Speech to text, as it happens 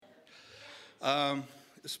A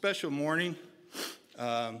special morning.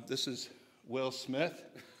 This is Will Smith,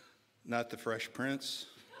 not the Fresh Prince.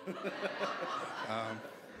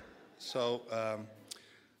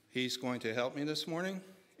 He's going to help me this morning.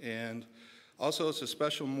 And also it's a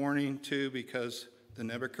special morning, too, because the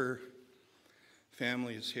Nebeker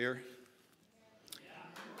family is here.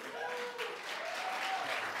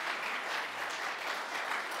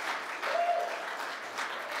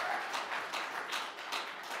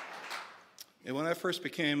 And when I first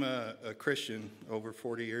became a Christian over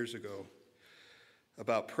 40 years ago,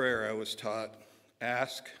 about prayer, I was taught,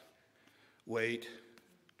 ask, wait,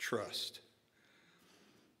 trust.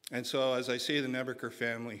 And so as I see the Nebeker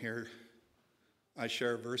family here, I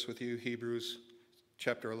share a verse with you, Hebrews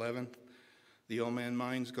chapter 11. The old man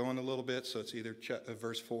mind's going a little bit, so it's either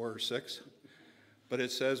verse 4 or 6. But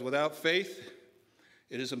it says, without faith,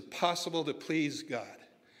 it is impossible to please God.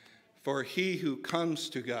 For he who comes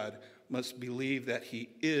to God must believe that he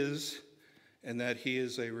is, and that he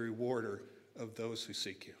is a rewarder of those who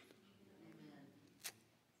seek him.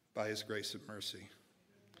 By his grace and mercy.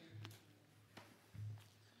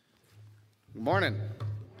 Good morning.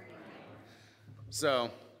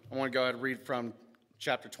 So I want to go ahead and read from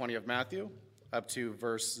chapter 20 of Matthew up to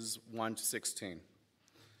verses 1 to 16.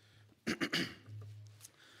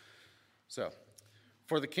 So,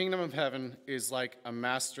 for the kingdom of heaven is like a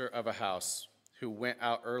master of a house who went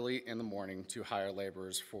out early in the morning to hire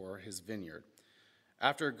laborers for his vineyard.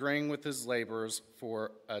 After agreeing with his laborers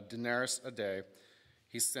for a denarius a day,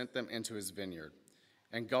 he sent them into his vineyard.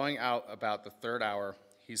 And going out about the third hour,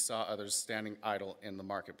 he saw others standing idle in the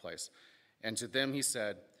marketplace. And to them he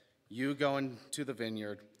said, you go into the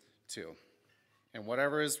vineyard too, and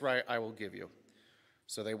whatever is right I will give you.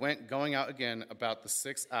 So they went, going out again about the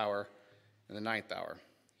 6th hour and the 9th hour.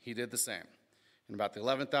 He did the same. And about the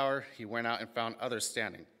 11th hour, he went out and found others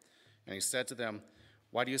standing. And he said to them,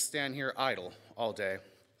 why do you stand here idle all day?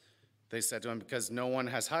 They said to him, because no one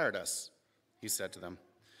has hired us. He said to them,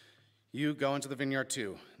 you go into the vineyard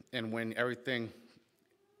too. And when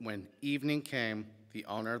evening came, the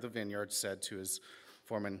owner of the vineyard said to his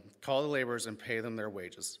foreman, call the laborers and pay them their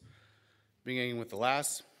wages, beginning with the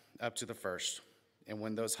last up to the first. And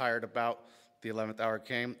when those hired about the 11th hour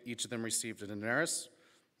came, each of them received a denarius.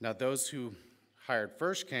 Now those who hired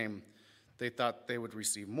first came, they thought they would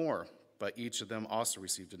receive more, but each of them also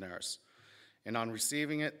received a denarius. And on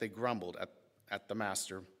receiving it, they grumbled at the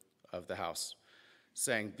master of the house,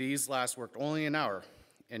 saying, these last worked only an hour,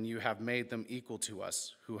 and you have made them equal to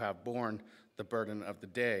us, who have borne the burden of the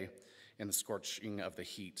day and the scorching of the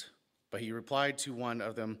heat. But he replied to one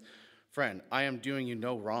of them, friend, I am doing you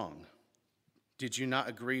no wrong. Did you not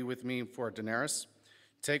agree with me for a denarius?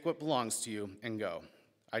 Take what belongs to you and go.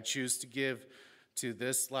 I choose to give to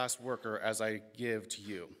this last worker as I give to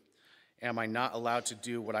you. Am I not allowed to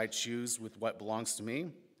do what I choose with what belongs to me?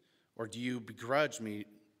 Or did you begrudge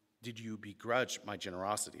my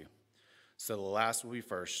generosity? So the last will be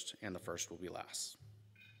first, and the first will be last.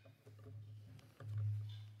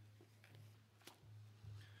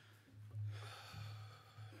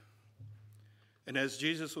 And as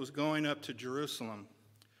Jesus was going up to Jerusalem,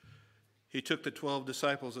 he took the 12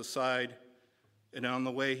 disciples aside, and on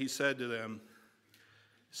the way he said to them,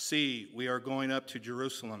 see, we are going up to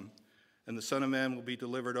Jerusalem, and the Son of Man will be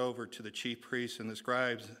delivered over to the chief priests and the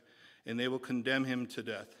scribes, and they will condemn him to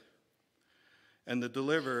death, and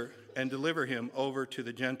deliver him over to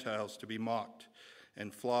the Gentiles to be mocked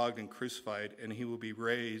and flogged and crucified, and he will be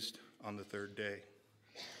raised on the third day.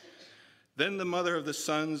 Then the mother of the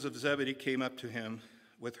sons of Zebedee came up to him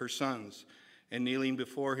with her sons, and kneeling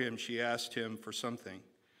before him, she asked him for something.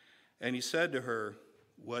 And he said to her,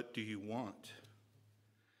 what do you want?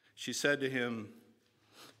 She said to him,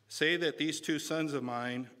 say that these 2 sons of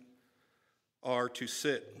mine are to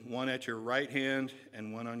sit, one at your right hand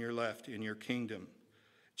and one on your left, in your kingdom.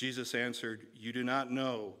 Jesus answered, you do not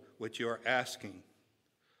know what you are asking.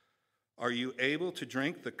 Are you able to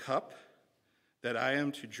drink the cup that I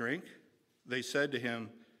am to drink? They said to him,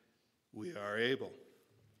 we are able.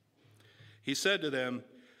 He said to them,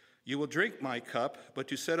 you will drink my cup, but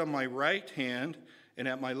to sit on my right hand and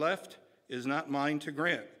at my left is not mine to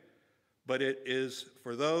grant, but it is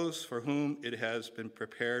for those for whom it has been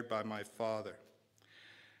prepared by my Father.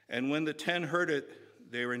 And when the 10 heard it,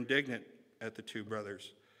 they were indignant at the 2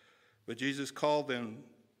 brothers. But Jesus called them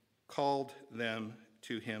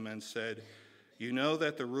to him and said, you know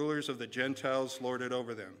that the rulers of the Gentiles lord it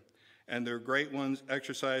over them, and their great ones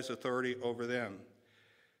exercise authority over them.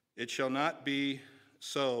 It shall not be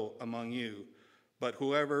so among you, but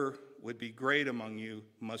whoever would be great among you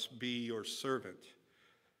must be your servant.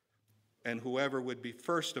 and whoever would be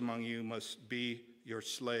first among you must be your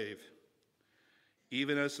slave.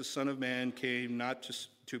 Even as the Son of Man came not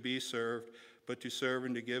to be served, but to serve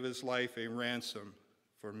and to give his life a ransom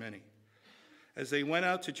for many. As they went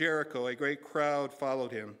out to Jericho, a great crowd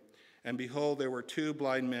followed him, and behold, there were two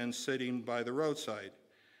blind men sitting by the roadside.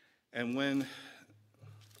 And when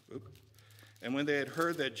they had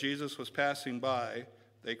heard that Jesus was passing by,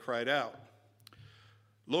 they cried out,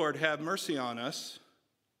 "Lord, have mercy on us,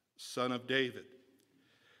 Son of David."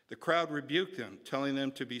 The crowd rebuked them, telling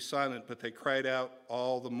them to be silent, but they cried out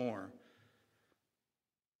all the more,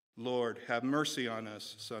 "Lord, have mercy on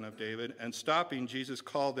us, Son of David." And stopping, Jesus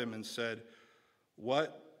called them and said,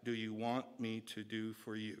 "What do you want me to do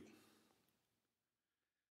for you?"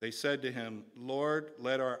 They said to him, "Lord,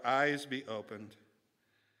 let our eyes be opened."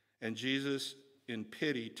 And Jesus, in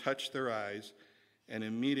pity, touched their eyes, and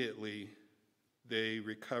immediately they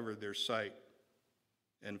recovered their sight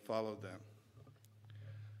and followed them.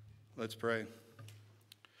 Let's pray.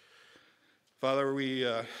 Father, we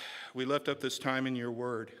lift up this time in your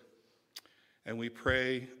word, and we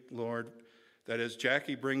pray, Lord, that as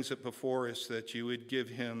Jackie brings it before us, that you would give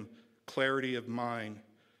him clarity of mind,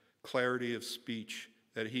 clarity of speech,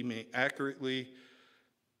 that he may accurately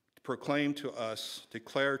proclaim to us,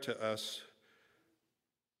 declare to us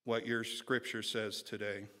what your scripture says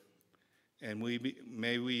today. And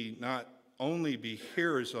may we not only be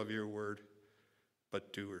hearers of your word,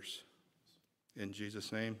 but doers. In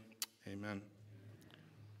Jesus' name, amen.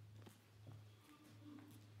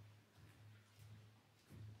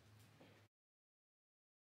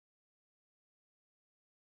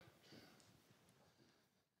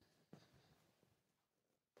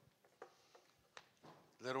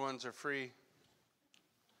 Little ones are free.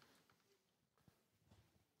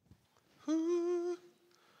 Woo.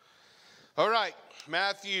 All right,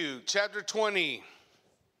 Matthew chapter 20.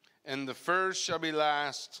 And the first shall be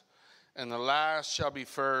last, and the last shall be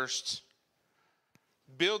first.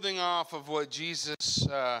 Building off of what Jesus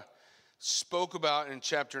spoke about in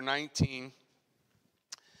chapter 19,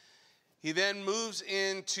 he then moves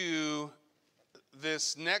into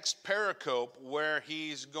this next pericope where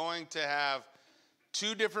he's going to have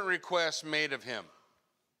two different requests made of him.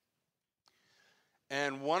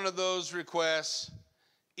 And one of those requests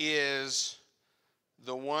is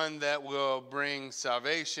the one that will bring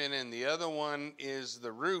salvation, and the other one is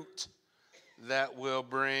the root that will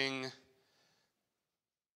bring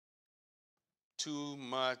too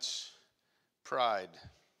much pride.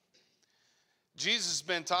 Jesus has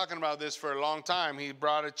been talking about this for a long time. He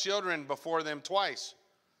brought a children before them twice.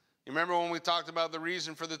 You remember when we talked about the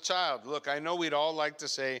reason for the child? Look, I know we'd all like to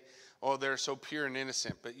say, "Oh, they're so pure and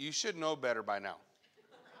innocent," but you should know better by now.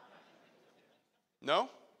 No?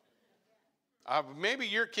 Maybe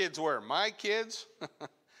your kids were. My kids,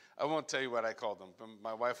 I won't tell you what I called them, but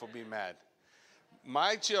my wife will be mad.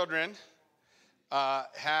 My children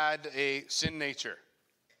had a sin nature.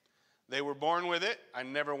 They were born with it. I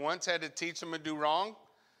never once had to teach them to do wrong.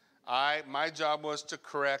 My job was to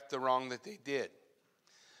correct the wrong that they did.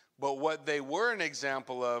 But what they were an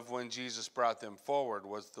example of when Jesus brought them forward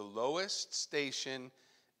was the lowest station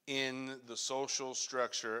in the social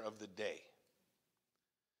structure of the day.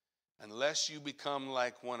 Unless you become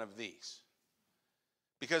like one of these.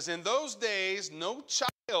 Because in those days, no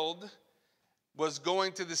child was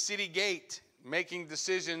going to the city gate, making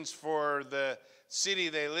decisions for the city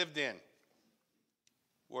they lived in.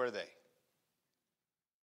 Were they?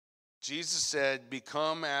 Jesus said,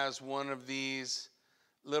 "Become as one of these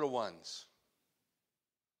little ones."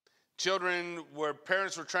 Children where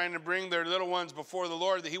parents were trying to bring their little ones before the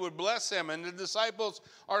Lord, that he would bless them, and the disciples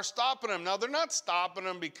are stopping them. Now, they're not stopping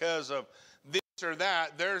them because of this or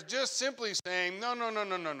that. They're just simply saying,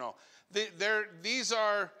 no. These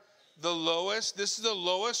are the lowest, this is the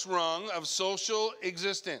lowest rung of social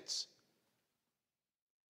existence.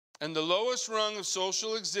 And the lowest rung of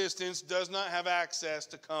social existence does not have access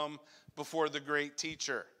to come before the great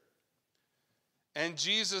teacher. And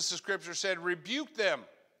Jesus, the scripture said, rebuke them.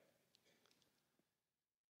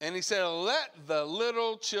 And he said, let the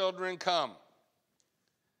little children come.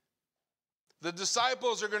 The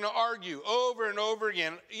disciples are going to argue over and over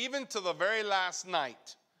again, even to the very last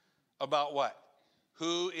night, about what?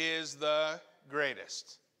 Who is the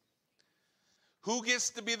greatest? Who gets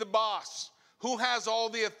to be the boss? Who has all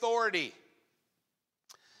the authority?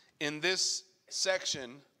 In this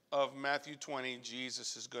section of Matthew 20,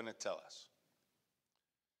 Jesus is going to tell us.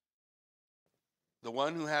 The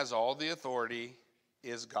one who has all the authority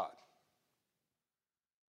is God.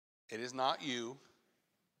 It is not you,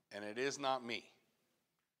 and it is not me.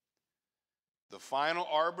 The final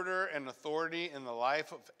arbiter and authority in the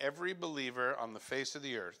life of every believer on the face of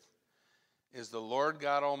the earth is the Lord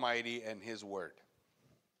God Almighty and His Word.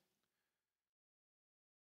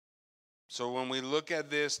 So when we look at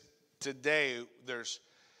this today, there's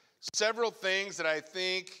several things that I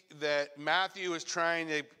think that Matthew is trying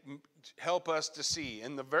to help us to see.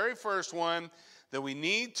 And the very first one that we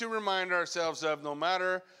need to remind ourselves of, no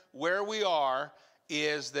matter where we are,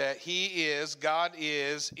 is that God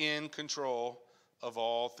is in control of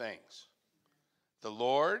all things. The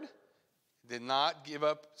Lord did not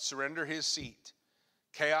surrender His seat.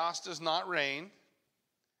 Chaos does not reign.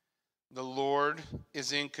 The Lord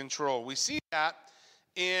is in control. We see that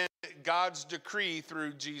in God's decree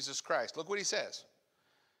through Jesus Christ. Look what He says.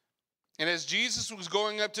 And as Jesus was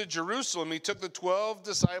going up to Jerusalem, He took the 12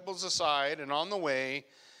 disciples aside, and on the way,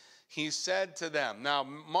 He said to them. Now,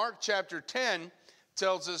 Mark chapter 10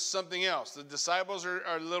 tells us something else. The disciples are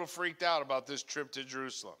a little freaked out about this trip to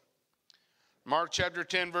Jerusalem. Mark chapter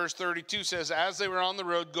 10, verse 32 says, as they were on the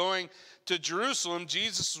road going to Jerusalem,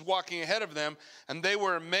 Jesus was walking ahead of them, and they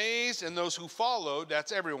were amazed, and those who followed,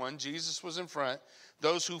 that's everyone, Jesus was in front,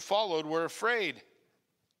 those who followed were afraid.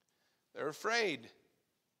 They're afraid.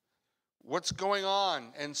 What's going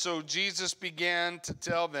on? And so Jesus began to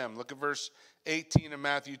tell them, look at verse 18 of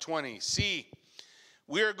Matthew 20. See,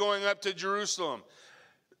 we are going up to Jerusalem,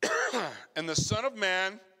 and the Son of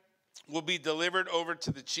Man will be delivered over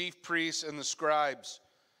to the chief priests and the scribes,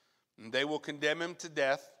 and they will condemn him to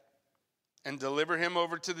death and deliver him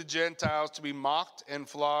over to the Gentiles to be mocked and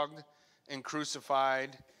flogged and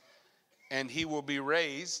crucified, and he will be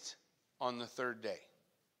raised on the third day.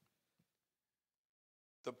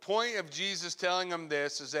 The point of Jesus telling them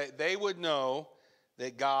this is that they would know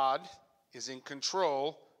that God is in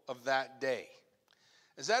control of that day.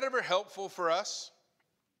 Is that ever helpful for us?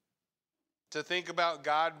 To think about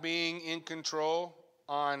God being in control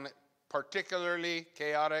on particularly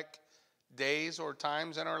chaotic days or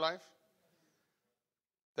times in our life?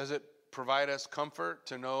 Does it provide us comfort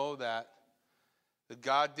to know that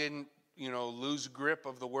God didn't, lose grip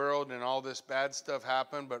of the world and all this bad stuff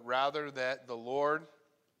happened, but rather that the Lord,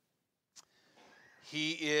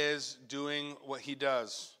 He is doing what He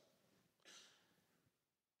does?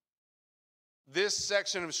 This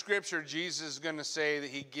section of Scripture, Jesus is going to say that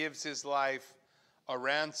He gives His life a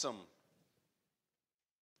ransom.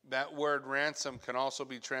 That word ransom can also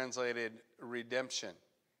be translated redemption.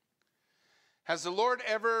 Has the Lord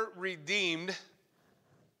ever redeemed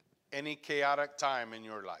any chaotic time in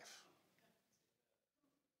your life?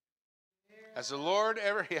 Has the Lord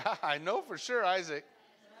ever, yeah, I know for sure, Isaac.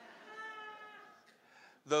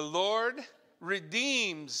 The Lord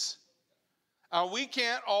redeems. We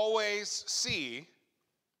can't always see,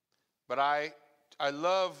 but I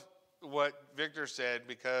love what Victor said,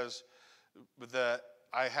 because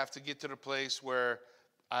I have to get to the place where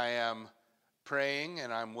I am praying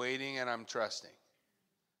and I'm waiting and I'm trusting.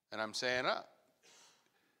 And I'm saying,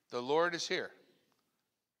 the Lord is here.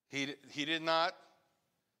 He did not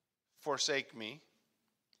forsake me.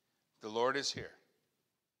 The Lord is here.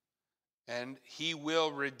 And He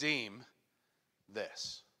will redeem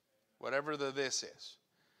this. Whatever this is.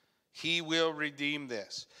 He will redeem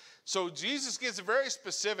this. So Jesus gets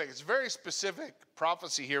it's a very specific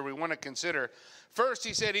prophecy here we want to consider. First,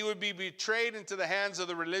 He said He would be betrayed into the hands of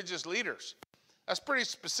the religious leaders. That's pretty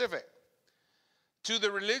specific. To the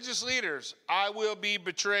religious leaders, I will be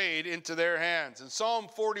betrayed into their hands. In Psalm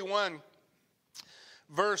 41,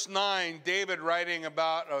 verse 9, David, writing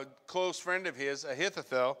about a close friend of his,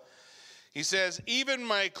 Ahithophel, he says, even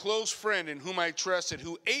my close friend in whom I trusted,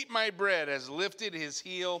 who ate my bread, has lifted his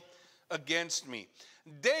heel against me.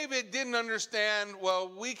 David didn't understand,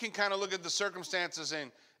 we can kind of look at the circumstances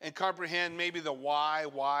and comprehend maybe the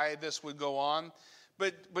why this would go on.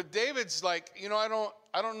 But David's like, I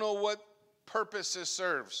don't know what purpose this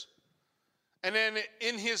serves. And then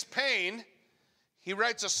in his pain, he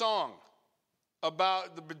writes a song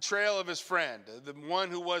about the betrayal of his friend, the one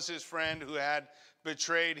who was his friend who had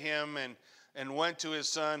betrayed him and went to his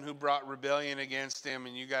son who brought rebellion against him.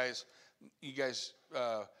 And you guys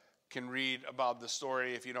can read about the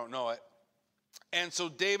story if you don't know it. And so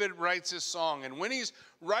David writes his song. And when he's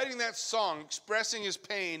writing that song, expressing his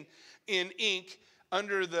pain in ink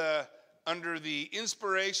under the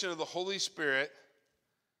inspiration of the Holy Spirit,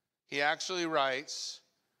 he actually writes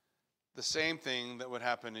the same thing that would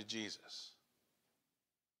happen to Jesus.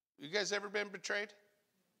 You guys ever been betrayed?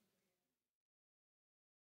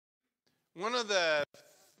 One of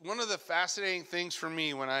the fascinating things for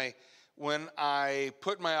me when I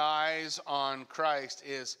put my eyes on Christ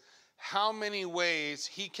is how many ways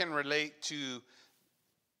He can relate to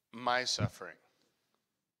my suffering.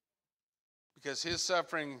 because his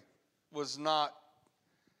suffering was not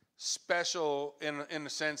special in the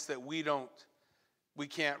sense that we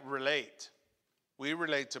can't relate. We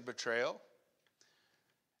relate to betrayal.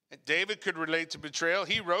 David could relate to betrayal.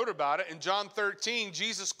 He wrote about it. In John 13,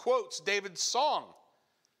 Jesus quotes David's song.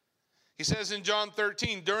 He says in John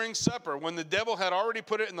 13, during supper, when the devil had already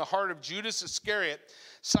put it in the heart of Judas Iscariot,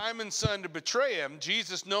 Simon's son, to betray him,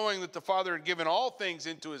 Jesus, knowing that the Father had given all things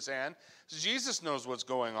into his hand, so Jesus knows what's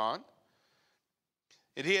going on.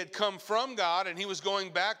 And he had come from God, and he was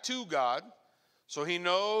going back to God. So he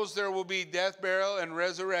knows there will be death, burial, and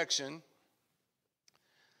resurrection.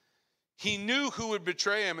 He knew who would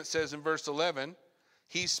betray him, it says in verse 11.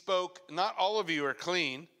 He spoke, not all of you are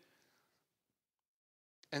clean.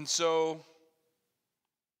 And so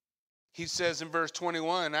he says in verse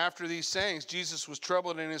 21, after these sayings, Jesus was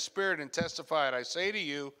troubled in his spirit and testified, I say to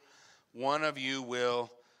you, one of you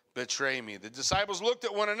will betray me. The disciples looked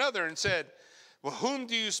at one another and said, well, whom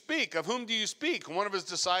do you speak? Of whom do you speak? One of his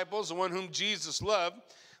disciples, the one whom Jesus loved,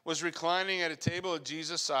 was reclining at a table at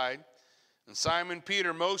Jesus' side. And Simon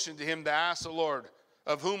Peter motioned to him to ask the Lord,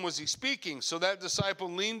 of whom was he speaking? So that disciple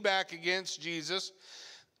leaned back against Jesus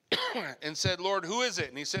and said, Lord, who is it?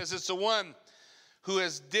 And he says, it's the one who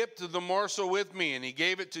has dipped the morsel with me. And he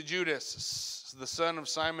gave it to Judas, the son of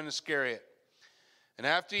Simon Iscariot. And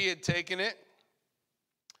after he had taken it,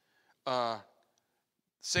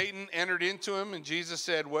 Satan entered into him, and Jesus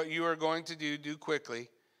said, what you are going to do, do quickly.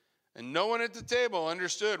 And no one at the table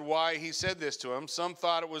understood why he said this to him. Some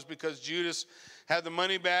thought it was because Judas had the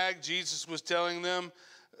money bag. Jesus was telling them,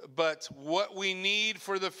 but what we need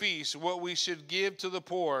for the feast, what we should give to the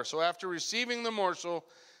poor. So after receiving the morsel,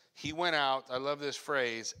 he went out. I love this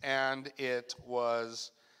phrase, and it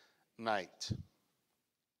was night.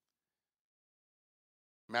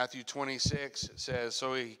 Matthew 26 says,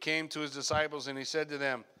 so he came to his disciples and he said to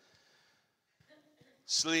them,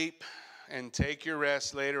 sleep and take your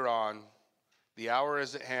rest later on. The hour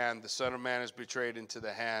is at hand. The Son of Man is betrayed into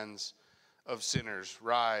the hands of sinners.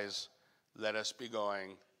 Rise, let us be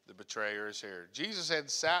going. The betrayer is here. Jesus had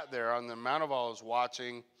sat there on the Mount of Olives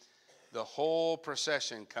watching the whole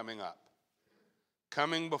procession coming up,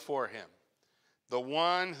 coming before him. The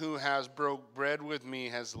one who has broke bread with me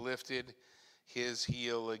has lifted his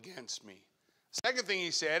heel against me. Second thing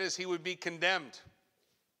he said is he would be condemned.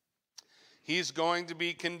 He's going to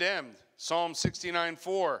be condemned. Psalm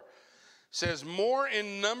 69:4 says, more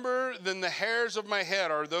in number than the hairs of my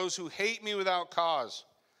head are those who hate me without cause.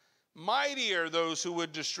 Mighty are those who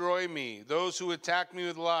would destroy me, those who attack me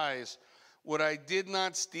with lies. What I did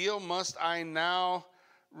not steal, must I now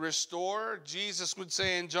restore? Jesus would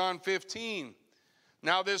say in John 15,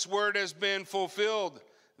 now this word has been fulfilled.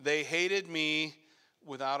 They hated me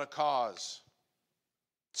without a cause.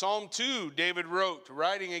 Psalm 2, David wrote,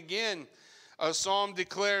 writing again, a psalm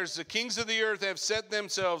declares, the kings of the earth have set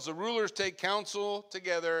themselves, the rulers take counsel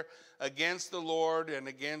together against the Lord and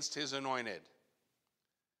against his anointed.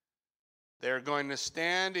 They're going to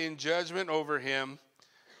stand in judgment over him,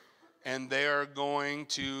 and they are going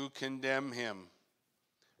to condemn him.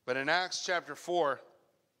 But in Acts chapter 4,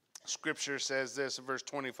 Scripture says this in verse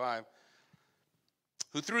 25,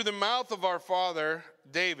 who through the mouth of our father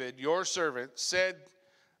David, your servant, said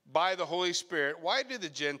by the Holy Spirit, why do the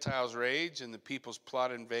Gentiles rage and the peoples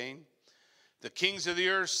plot in vain? The kings of the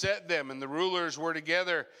earth set them, and the rulers were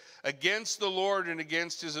together against the Lord and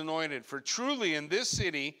against his anointed. For truly in this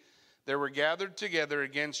city there were gathered together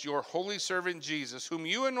against your holy servant Jesus, whom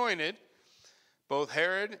you anointed, both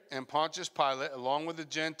Herod and Pontius Pilate, along with the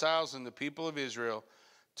Gentiles and the people of Israel,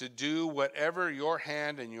 to do whatever your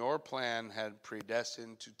hand and your plan had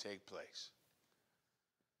predestined to take place.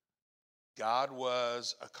 God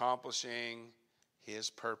was accomplishing his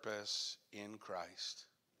purpose in Christ.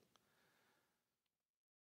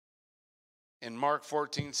 In Mark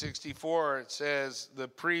 14:64, it says, the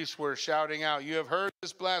priests were shouting out, you have heard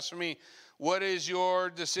this blasphemy. What is your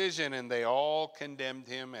decision? And they all condemned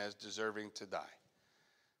him as deserving to die.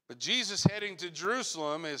 But Jesus, heading to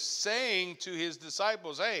Jerusalem, is saying to his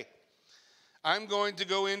disciples, hey, I'm going to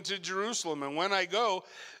go into Jerusalem. And when I go,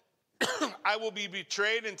 I will be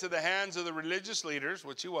betrayed into the hands of the religious leaders,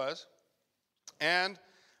 which he was, and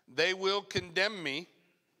they will condemn me,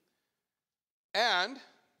 and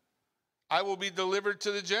I will be delivered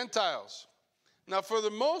to the Gentiles. Now, for the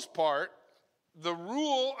most part, the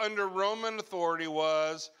rule under Roman authority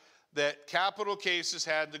was that capital cases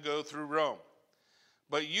had to go through Rome.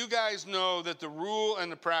 But you guys know that the rule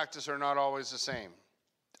and the practice are not always the same.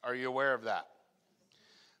 Are you aware of that?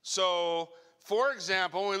 So, for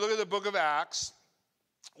example, when we look at the book of Acts,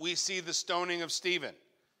 we see the stoning of Stephen.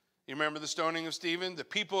 You remember the stoning of Stephen? The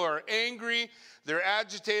people are angry. They're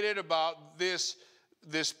agitated about this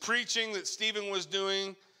preaching that Stephen was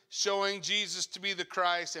doing, showing Jesus to be the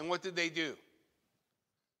Christ. And what did they do?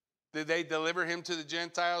 Did they deliver him to the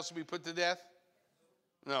Gentiles to be put to death?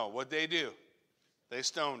 No. What did they do? They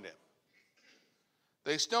stoned him.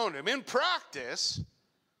 They stoned him. In practice,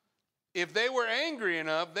 if they were angry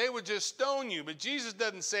enough, they would just stone you. But Jesus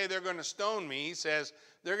doesn't say they're going to stone me. He says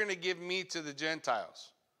they're going to give me to the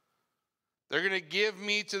Gentiles. They're going to give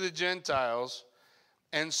me to the Gentiles.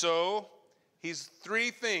 And so, he's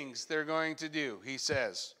three things they're going to do. He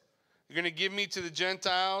says, you're going to give me to the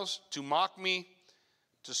Gentiles to mock me,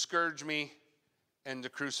 to scourge me, and to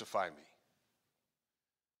crucify me.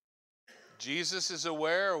 Jesus is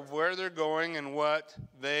aware of where they're going and what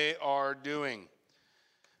they are doing.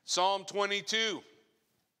 Psalm 22,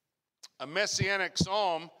 a messianic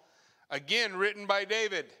psalm, again written by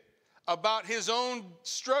David, about his own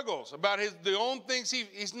struggles, about the own things.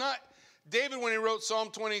 He's not, David, when he wrote Psalm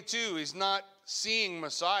 22, he's not seeing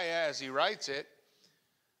Messiah as he writes it.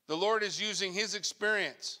 The Lord is using his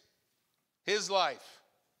experience, his life.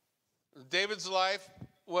 David's life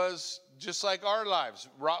was just like our lives,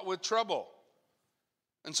 wrought with trouble.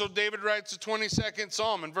 And so David writes the 22nd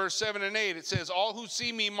Psalm in verse 7 and 8. It says, all who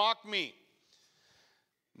see me mock me.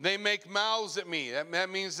 They make mouths at me. That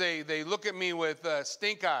means they look at me with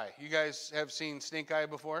stink eye. You guys have seen stink eye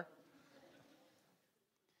before?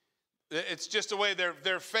 It's just the way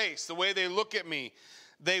their face, the way they look at me.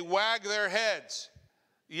 They wag their heads.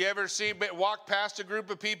 You ever walk past a group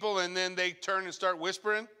of people and then they turn and start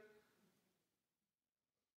whispering?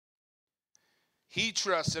 He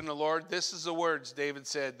trusts in the Lord. This is the words David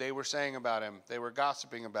said they were saying about him. They were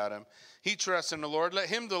gossiping about him. He trusts in the Lord. Let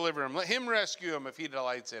him deliver him. Let him rescue him if he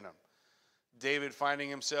delights in him. David finding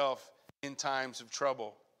himself in times of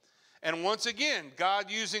trouble. And once again,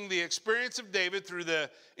 God using the experience of David through the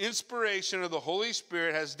inspiration of the Holy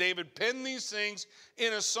Spirit has David pen these things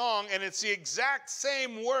in a song, and it's the exact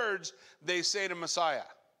same words they say to Messiah.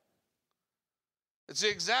 It's the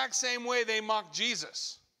exact same way they mock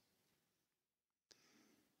Jesus.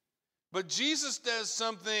 But Jesus does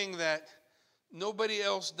something that nobody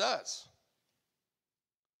else does.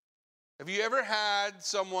 Have you ever had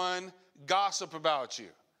someone gossip about you?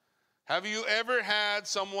 Have you ever had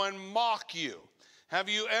someone mock you? Have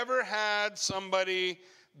you ever had somebody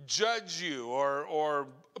judge you or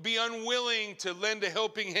be unwilling to lend a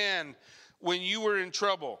helping hand when you were in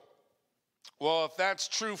trouble? Well, if that's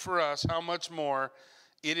true for us, how much more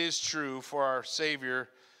it is true for our Savior,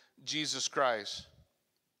 Jesus Christ.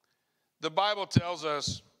 The Bible tells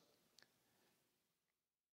us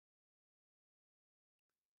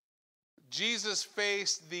Jesus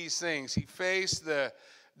faced these things. He faced the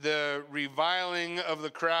reviling of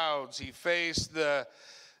the crowds. He faced the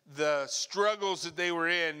struggles that they were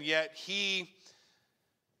in, yet he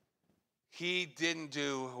didn't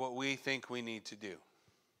do what we think we need to do.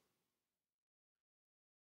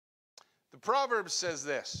 The Proverbs says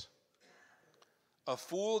this: a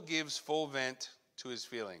fool gives full vent to his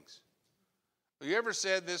feelings. Have you ever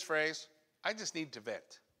said this phrase? I just need to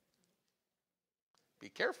vent. Be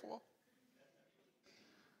careful.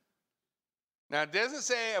 Now, it doesn't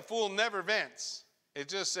say a fool never vents. It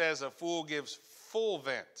just says a fool gives full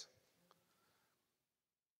vent.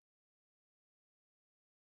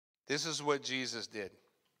 This is what Jesus did.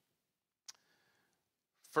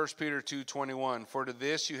 1 Peter 2:21, for to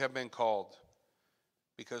this you have been called,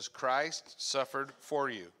 because Christ suffered for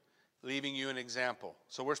you, leaving you an example.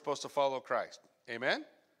 So we're supposed to follow Christ. Amen?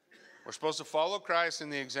 We're supposed to follow Christ in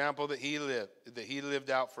the example that he lived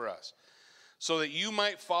out for us, so that you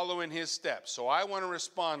might follow in his steps. So I want to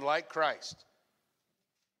respond like Christ.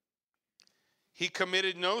 He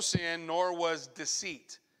committed no sin, nor was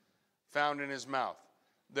deceit found in his mouth.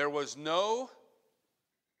 There was no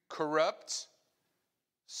corrupt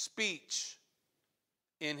speech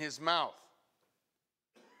in his mouth.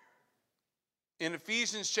 In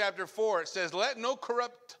Ephesians chapter 4, it says, let no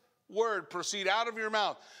corrupt word proceed out of your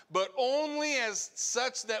mouth, but only as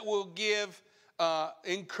such that will give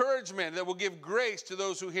encouragement, that will give grace to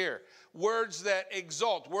those who hear. Words that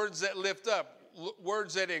exalt, words that lift up,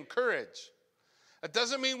 words that encourage. It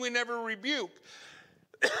doesn't mean we never rebuke,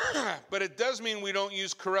 but it does mean we don't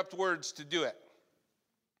use corrupt words to do it.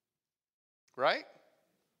 Right?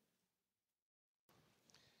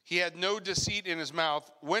 He had no deceit in his mouth.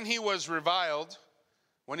 When he was reviled,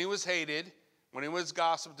 when he was hated, when he was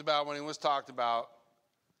gossiped about, when he was talked about,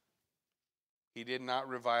 he did not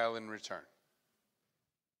revile in return.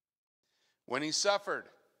 When he suffered,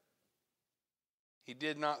 he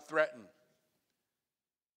did not threaten.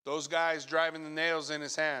 Those guys driving the nails in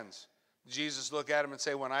his hands. Jesus look at him and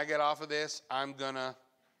say, when I get off of this, I'm gonna.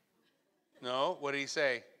 No, what did he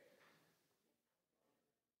say?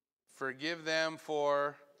 Forgive them,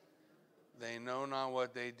 for they know not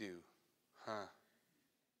what they do.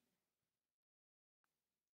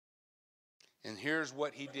 And here's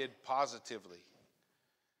what he did positively.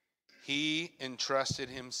 He entrusted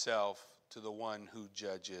himself to the one who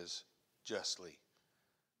judges justly.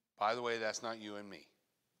 By the way, that's not you and me.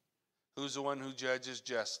 Who's the one who judges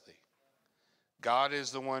justly? God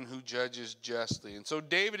is the one who judges justly. And so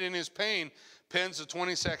David, in his pain, pens the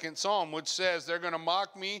 22nd Psalm, which says they're going to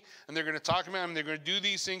mock me, and they're going to talk about me, and they're going to do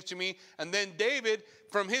these things to me. And then David,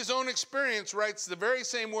 from his own experience, writes the very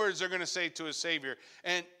same words they're going to say to his Savior.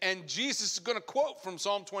 And Jesus is going to quote from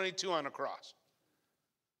Psalm 22 on the cross.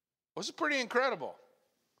 Was it pretty incredible?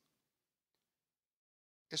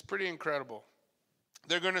 It's pretty incredible.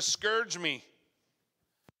 They're going to scourge me.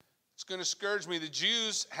 It's going to scourge me. The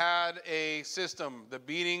Jews had a system. The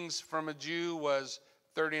beatings from a Jew was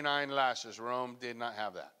 39 lashes. Rome did not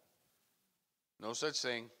have that. No such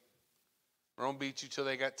thing. Rome beat you till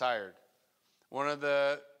they got tired. One of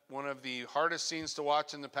the hardest scenes to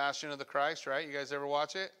watch in The Passion of the Christ, right? You guys ever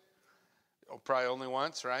watch it? Oh, probably only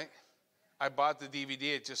once, right? I bought the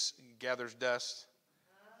DVD. It just gathers dust.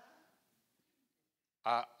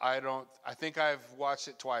 I think I've watched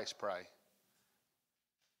it twice, probably.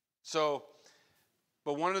 So,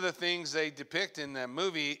 but one of the things they depict in that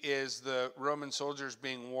movie is the Roman soldiers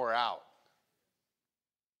being wore out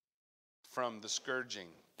from the scourging.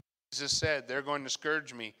 Jesus said, they're going to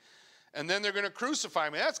scourge me, and then they're going to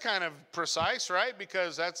crucify me. That's kind of precise, right?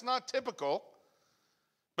 Because that's not typical.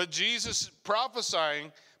 But Jesus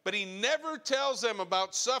prophesying, but he never tells them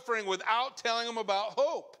about suffering without telling them about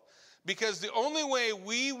hope. Because the only way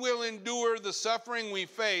we will endure the suffering we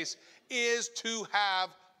face is to have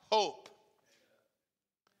hope.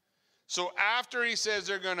 So after he says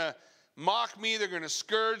they're going to mock me, they're going to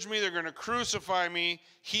scourge me, they're going to crucify me,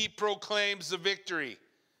 he proclaims the victory.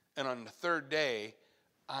 And on the third day,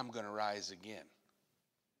 I'm going to rise again.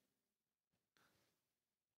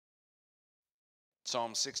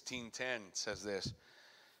 Psalm 16:10 says this,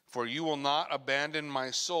 for you will not abandon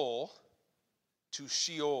my soul to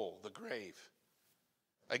Sheol, the grave.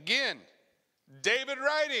 Again, David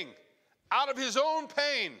writing out of his own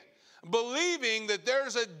pain, believing that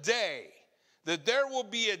there's a day, that there will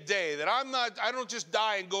be a day, that I don't just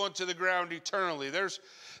die and go into the ground eternally. There's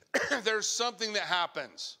something that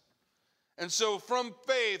happens. And so from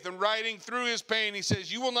faith and writing through his pain, he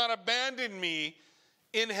says, you will not abandon me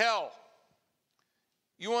in hell.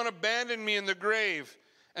 You won't abandon me in the grave,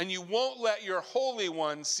 and you won't let your Holy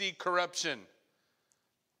One see corruption.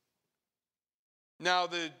 Now,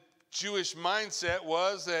 the Jewish mindset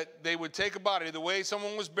was that they would take a body, the way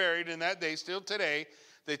someone was buried in that day, still today,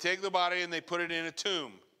 they take the body and they put it in a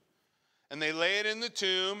tomb. And they lay it in the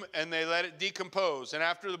tomb and they let it decompose. And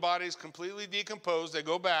after the body is completely decomposed, they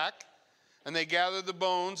go back and they gather the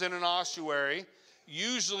bones in an ossuary,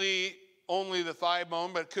 usually only the thigh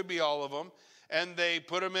bone, but it could be all of them. And they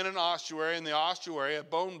put them in an ossuary, and the ossuary, a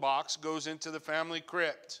bone box, goes into the family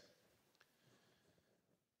crypt.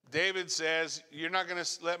 David says, you're not going to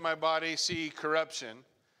let my body see corruption.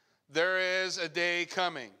 There is a day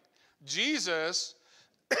coming. Jesus,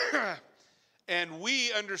 and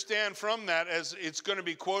we understand from that, as it's going to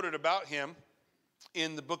be quoted about him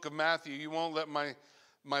in the book of Matthew, you won't let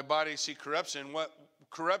my body see corruption. What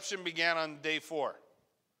corruption began on day 4.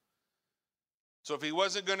 So if he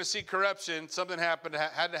wasn't going to see corruption, something had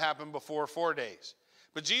to happen before 4 days.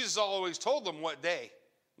 But Jesus always told them what day.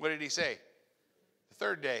 What did he say? The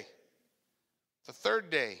third day. The third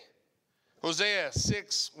day. Hosea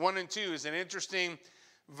 6:1-2 is an interesting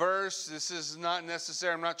verse. This is not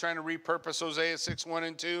necessary. I'm not trying to repurpose Hosea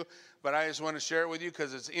 6:1-2, but I just want to share it with you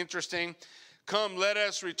because it's interesting. Come, let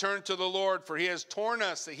us return to the Lord, for he has torn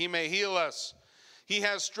us that he may heal us. He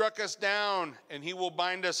has struck us down, and he will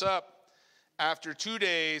bind us up. After 2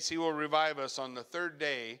 days, he will revive us. On the third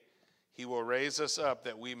day, he will raise us up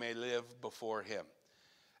that we may live before him.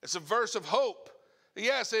 It's a verse of hope.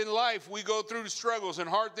 Yes, in life, we go through struggles and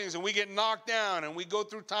hard things, and we get knocked down, and we go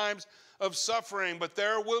through times of suffering, but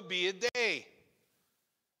there will be a day.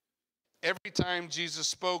 Every time Jesus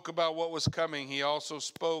spoke about what was coming, he also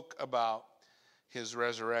spoke about his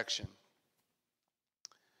resurrection.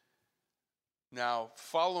 Now,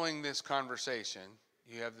 following this conversation,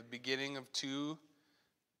 you have the beginning of 2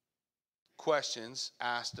 questions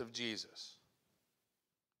asked of Jesus.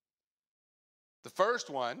 The first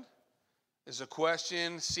one is a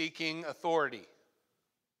question seeking authority.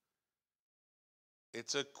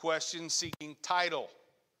 It's a question seeking title.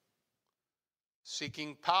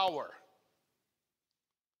 seeking power.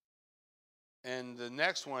 And the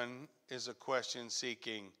next one is a question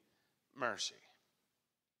seeking mercy.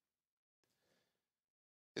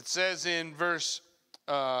 It says in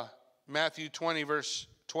Matthew 20, verse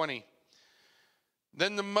 20,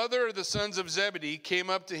 then the mother of the sons of Zebedee came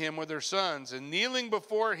up to him with her sons, and kneeling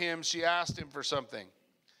before him, she asked him for something.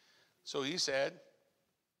 So he said,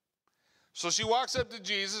 so she walks up to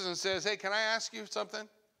Jesus and says, hey, can I ask you something?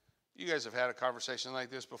 You guys have had a conversation like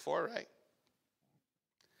this before, right?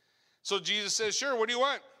 So Jesus says, sure, what do you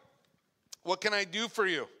want? What can I do for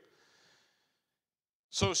you?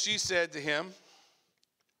 So she said to him,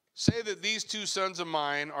 say that these two sons of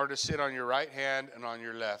mine are to sit on your right hand and on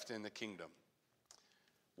your left in the kingdom.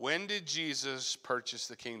 When did Jesus purchase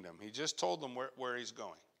the kingdom? He just told them where he's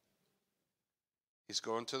going. He's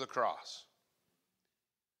going to the cross.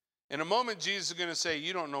 In a moment, Jesus is going to say,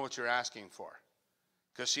 you don't know what you're asking for.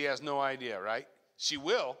 Because she has no idea, right? She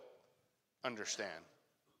will understand.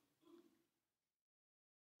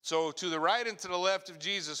 So to the right and to the left of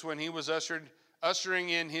Jesus, when he was ushering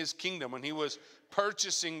in his kingdom, when he was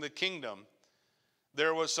purchasing the kingdom,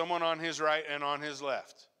 there was someone on his right and on his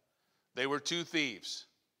left. They were two thieves.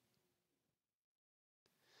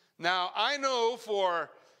 Now, I know for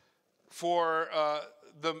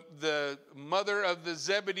the mother of the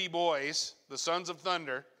Zebedee boys, the sons of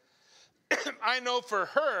thunder, I know for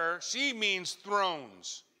her, she means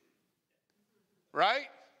thrones. Right?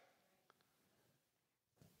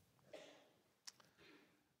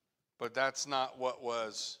 But that's not what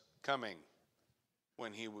was coming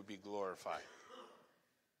when he would be glorified.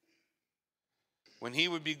 When he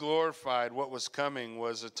would be glorified, what was coming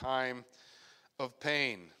was a time of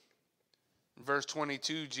pain. In verse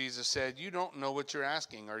 22, Jesus said, you don't know what you're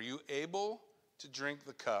asking. Are you able to drink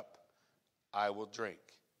the cup I will drink?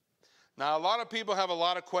 Now, a lot of people have a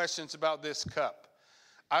lot of questions about this cup.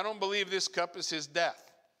 I don't believe this cup is his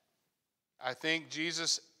death. I think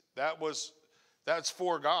Jesus, that's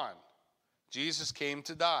foregone. Jesus came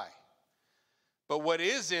to die. But what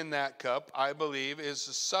is in that cup, I believe, is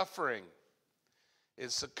a suffering.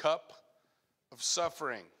 It's a cup of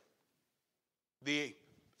suffering. The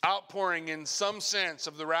outpouring in some sense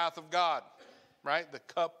of the wrath of God, right? The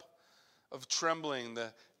cup of trembling,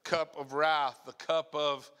 the cup of wrath, the cup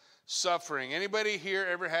of suffering. Anybody here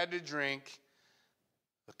ever had to drink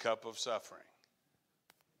the cup of suffering?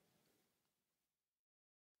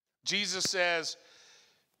 Jesus says,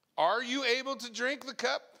 are you able to drink the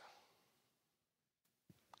cup?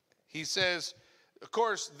 He says, of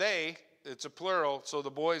course, it's a plural, so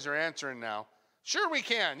the boys are answering now. Sure we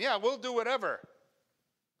can. Yeah, we'll do whatever.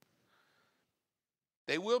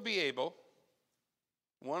 They will be able.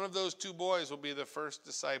 One of those two boys will be the first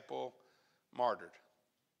disciple martyred.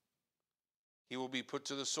 He will be put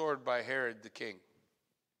to the sword by Herod the king.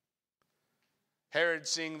 Herod,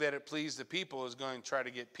 seeing that it pleased the people, is going to try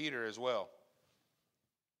to get Peter as well.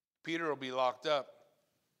 Peter will be locked up.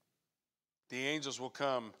 The angels will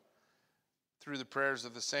come through the prayers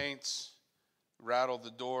of the saints, rattle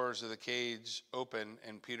the doors of the cage open,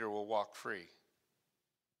 and Peter will walk free.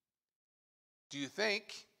 Do you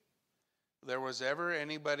think there was ever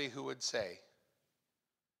anybody who would say,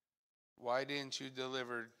 why didn't you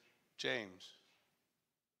deliver James,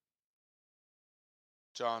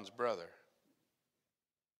 John's brother?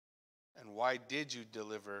 And why did you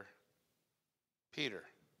deliver Peter?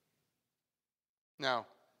 Now,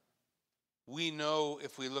 we know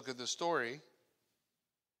if we look at the story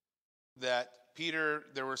that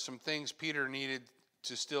there were some things Peter needed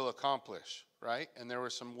to still accomplish, right? And there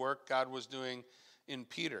was some work God was doing in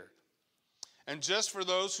Peter. And just for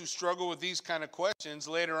those who struggle with these kind of questions,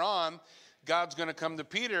 later on, God's going to come to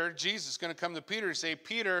Peter, Jesus is going to come to Peter and say,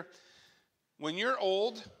 Peter, when you're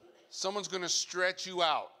old, someone's going to stretch you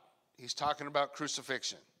out. He's talking about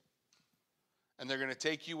crucifixion. And they're going to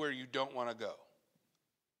take you where you don't want to go.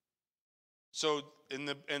 So in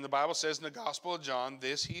the Bible says in the Gospel of John,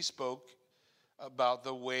 this he spoke about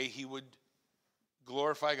the way he would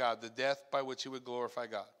glorify God, the death by which he would glorify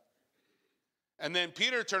God. And then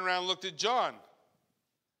Peter turned around and looked at John,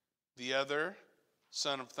 the other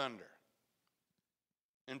son of thunder.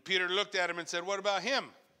 And Peter looked at him and said, what about him?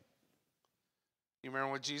 You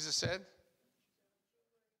remember what Jesus said?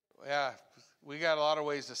 Yeah, we got a lot of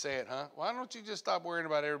ways to say it, huh? Why don't you just stop worrying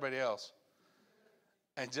about everybody else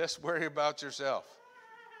and just worry about yourself?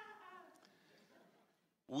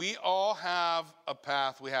 We all have a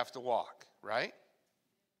path we have to walk, right?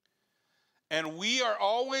 And we are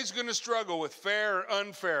always going to struggle with fair or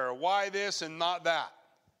unfair, or why this and not that.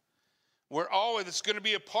 It's going to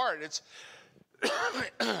be a part. It's,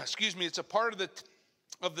 excuse me, it's a part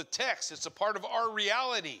of of the text. It's a part of our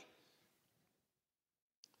reality.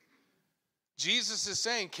 Jesus is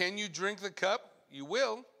saying, can you drink the cup? You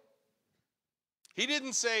will. He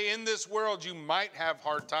didn't say in this world you might have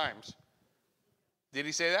hard times. Did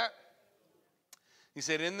he say that? He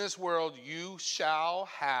said in this world you shall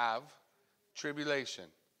have tribulation.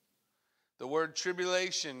 The word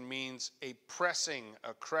tribulation means a pressing,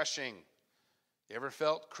 a crushing. You ever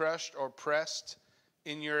felt crushed or pressed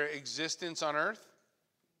in your existence on earth?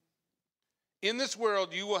 In this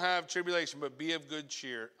world you will have tribulation, but be of good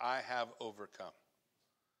cheer. I have overcome.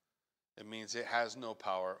 It means it has no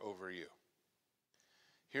power over you.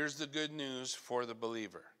 Here's the good news for the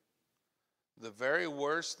believer. The very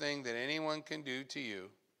worst thing that anyone can do to you,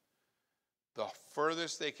 the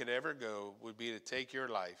furthest they could ever go, would be to take your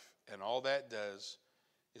life, and all that does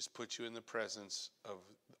is put you in the presence of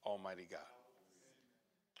Almighty God.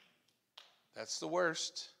 That's the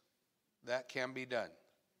worst. That can be done.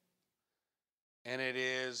 And it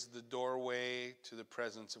is the doorway to the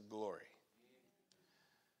presence of glory.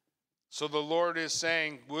 So the Lord is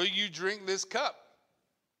saying, will you drink this cup?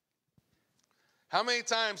 How many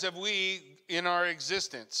times have we, in our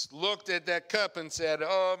existence, looked at that cup and said,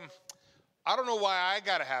 I don't know why I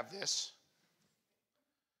got to have this.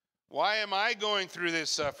 Why am I going through this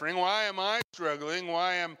suffering? Why am I struggling?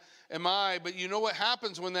 Why am I? But you know what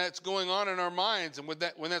happens when that's going on in our minds and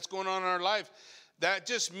when that's going on in our life? That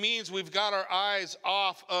just means we've got our eyes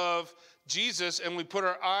off of Jesus and we put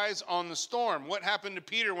our eyes on the storm. What happened to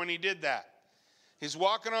Peter when he did that? He's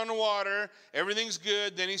walking on the water, everything's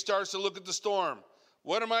good, then he starts to look at the storm.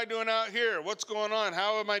 What am I doing out here? What's going on?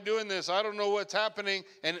 How am I doing this? I don't know what's happening.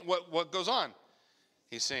 And what goes on?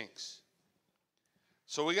 He sinks.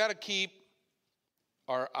 So we got to keep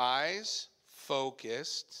our eyes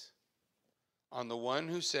focused on the one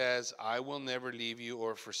who says, I will never leave you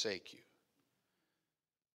or forsake you.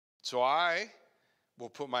 So I will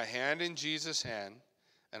put my hand in Jesus' hand,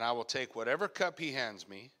 and I will take whatever cup he hands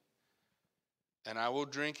me, and I will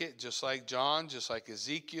drink it just like John, just like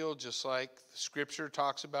Ezekiel, just like the Scripture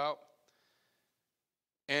talks about.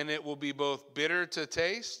 And it will be both bitter to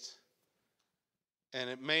taste, and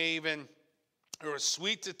it may even, or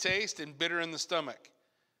sweet to taste and bitter in the stomach.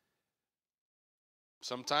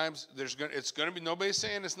 Sometimes it's going to be, nobody's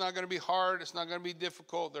saying it's not going to be hard, it's not going to be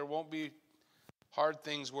difficult, there won't be hard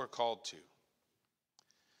things we're called to.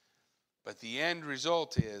 But the end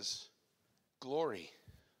result is glory,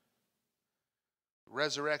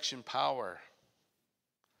 resurrection power,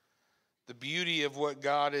 the beauty of what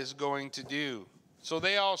God is going to do. So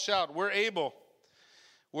they all shout, we're able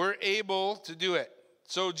to do it.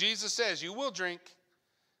 So Jesus says, you will drink.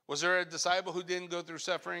 Was there a disciple who didn't go through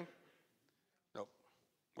suffering? No.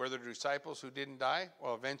 Were there disciples who didn't die?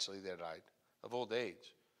 Well, eventually they died of old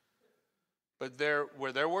age. But there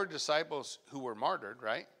were disciples who were martyred,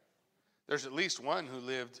 right? There's at least one who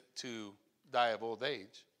lived to die of old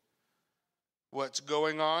age. What's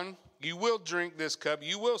going on? You will drink this cup,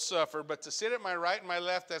 you will suffer, but to sit at my right and my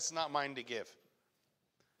left, that's not mine to give.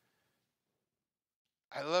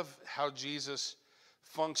 I love how Jesus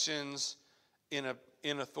functions in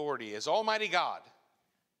authority as Almighty God.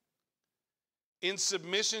 In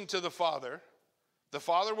submission to the Father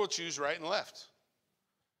will choose right and left.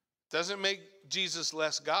 Doesn't make Jesus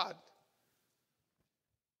less God.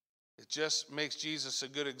 It just makes Jesus a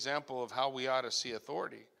good example of how we ought to see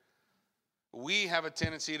authority. We have a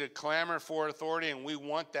tendency to clamor for authority, and we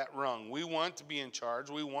want that rung. We want to be in charge.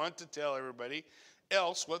 We want to tell everybody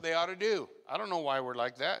else what they ought to do. I don't know why we're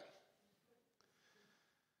like that.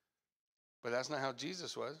 But that's not how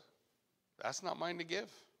Jesus was. That's not mine to give.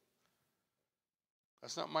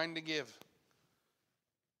 That's not mine to give.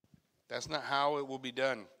 That's not how it will be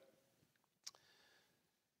done.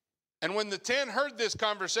 And when the 10 heard this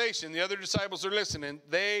conversation, the other disciples are listening,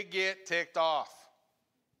 they get ticked off.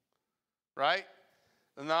 Right?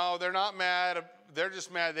 No, they're not mad. They're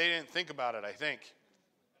just mad they didn't think about it, I think.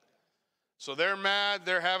 So they're mad.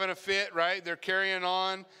 They're having a fit, right? They're carrying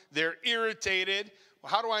on. They're irritated.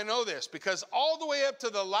 Well, how do I know this? Because all the way up to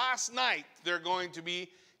the last night, they're going to be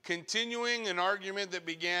continuing an argument that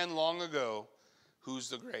began long ago. Who's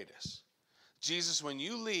the greatest? Jesus, when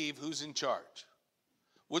you leave, who's in charge?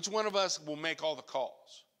 Which one of us will make all the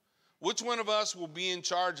calls? Which one of us will be in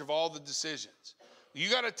charge of all the decisions? You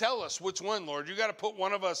got to tell us which one, Lord. You got to put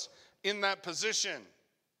one of us in that position.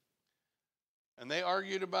 And they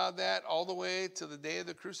argued about that all the way to the day of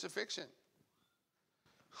the crucifixion.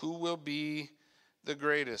 Who will be the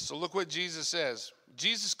greatest? So look what Jesus says.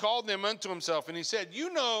 Jesus called them unto himself, and he said,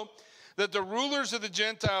 you know that the rulers of the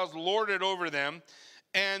Gentiles lord it over them,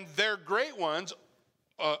 and their great ones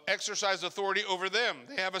exercise authority over them.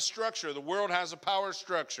 They have a structure. The world has a power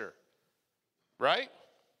structure, right?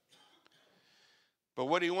 But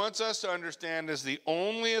what he wants us to understand is the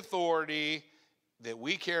only authority that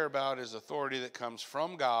we care about is authority that comes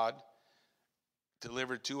from God,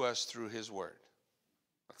 delivered to us through his word.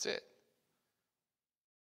 That's it.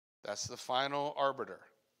 That's the final arbiter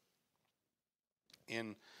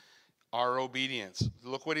in our obedience.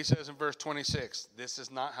 Look what he says in verse 26. This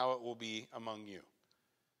is not how it will be among you.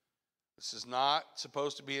 This is not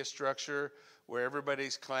supposed to be a structure where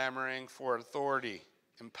everybody's clamoring for authority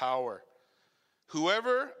and power.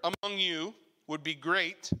 Whoever among you would be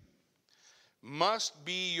great must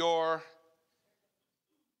be your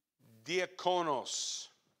diakonos.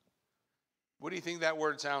 What do you think that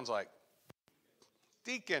word sounds like?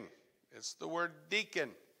 Deacon. It's the word deacon.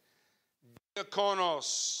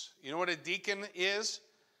 Diakonos. You know what a deacon is?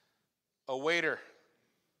 A waiter.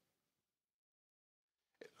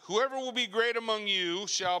 Whoever will be great among you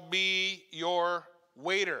shall be your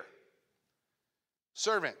waiter.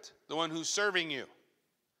 Servant, the one who's serving you.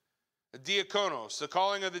 The diakonos, the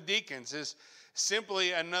calling of the deacons, is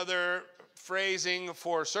simply another phrasing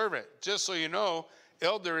for servant. Just so you know,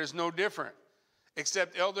 elder is no different.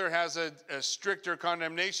 Except elder has a stricter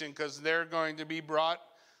condemnation because they're going to be brought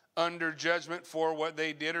under judgment for what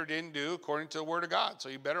they did or didn't do according to the word of God. So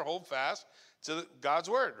you better hold fast to God's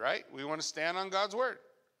word, right? We want to stand on God's word.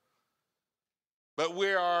 But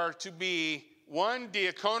we are to be one,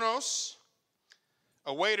 diakonos,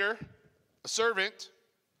 a waiter, a servant,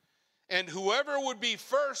 and whoever would be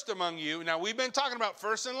first among you. Now, we've been talking about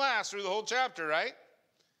first and last through the whole chapter, right?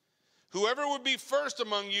 Whoever would be first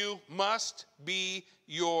among you must be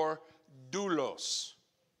your doulos.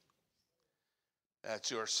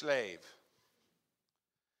 That's your slave.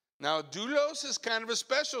 Now, doulos is kind of a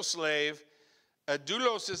special slave. A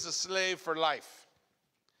doulos is a slave for life.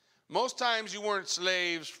 Most times you weren't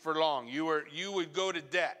slaves for long. You would go to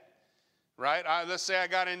debt, right? Let's say I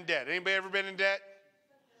got in debt. Anybody ever been in debt?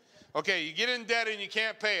 Okay, you get in debt and you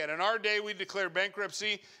can't pay it. In our day, we declare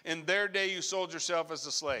bankruptcy. In their day, you sold yourself as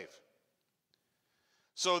a slave.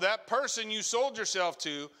 So that person you sold yourself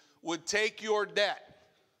to would take your debt.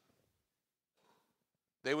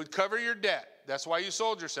 They would cover your debt. That's why you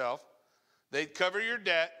sold yourself. They'd cover your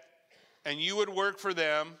debt, and you would work for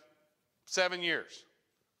them 7 years.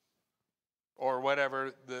 Or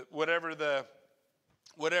whatever the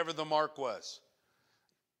mark was.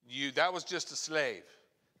 That was just a slave.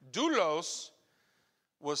 Doulos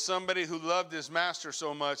was somebody who loved his master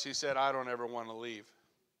so much he said, I don't ever want to leave.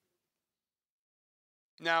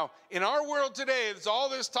 Now, in our world today, it's all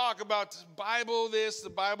this talk about the Bible this,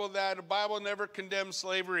 the Bible that. The Bible never condemns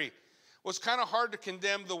slavery. Well, it's kind of hard to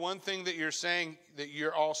condemn the one thing that you're saying that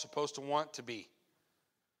you're all supposed to want to be.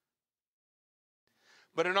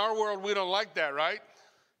 But in our world, we don't like that, right?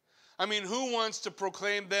 I mean, who wants to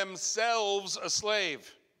proclaim themselves a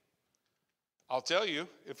slave? I'll tell you,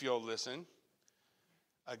 if you'll listen,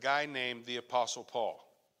 a guy named the Apostle Paul.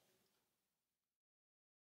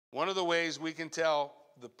 One of the ways we can tell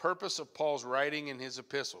the purpose of Paul's writing in his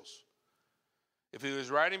epistles, if he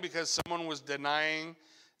was writing because someone was denying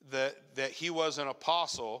that he was an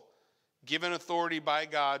apostle, given authority by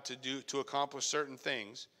God to accomplish certain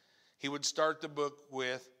things, he would start the book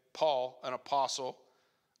with Paul, an apostle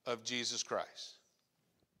of Jesus Christ.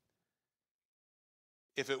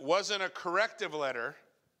 If it wasn't a corrective letter,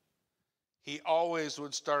 he always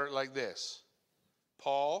would start like this: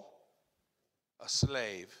 Paul, a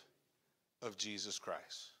slave of Jesus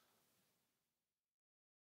Christ.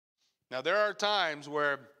 Now, there are times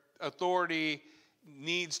where authority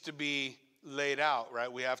needs to be laid out,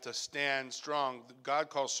 right? We have to stand strong. God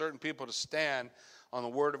calls certain people to stand on the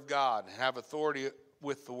Word of God and have authority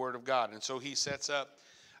with the Word of God. And so he sets up,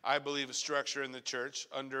 I believe, a structure in the church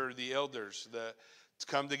under the elders to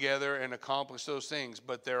come together and accomplish those things,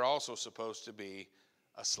 but they're also supposed to be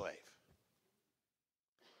a slave.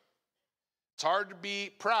 It's hard to be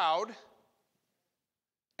proud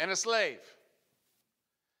and a slave.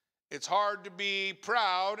 It's hard to be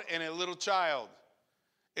proud and a little child.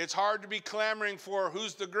 It's hard to be clamoring for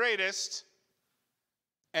who's the greatest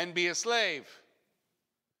and be a slave.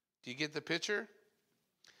 Do you get the picture?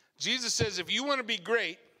 Jesus says, if you want to be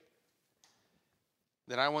great,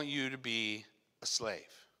 then I want you to be a slave.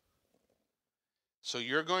 So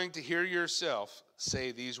you're going to hear yourself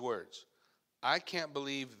say these words: I can't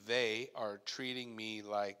believe they are treating me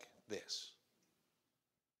like this.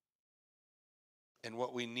 And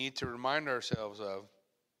what we need to remind ourselves of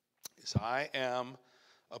is I am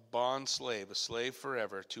a bond slave, a slave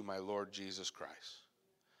forever to my Lord Jesus Christ.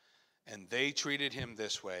 And they treated him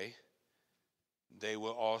this way. they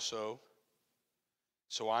will also.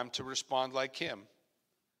 So I'm to respond like him,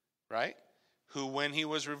 right? Who, when he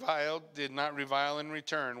was reviled, did not revile in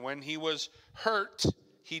return. When he was hurt,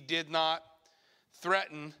 he did not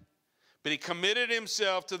threaten, but he committed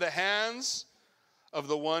himself to the hands of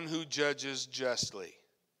the one who judges justly.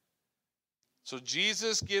 So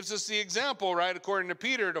Jesus gives us the example, right, according to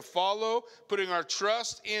Peter, to follow, putting our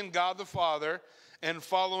trust in God the Father and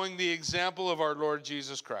following the example of our Lord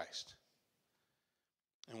Jesus Christ.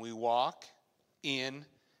 And we walk in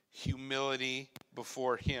humility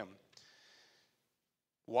before him.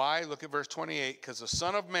 Why? Look at verse 28. Because the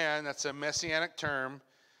Son of Man, that's a messianic term,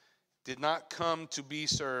 did not come to be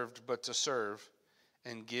served, but to serve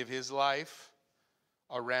and give his life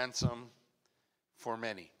a ransom for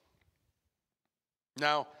many.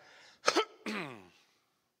 Now,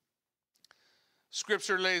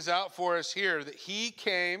 Scripture lays out for us here that he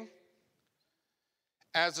came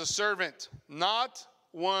as a servant, not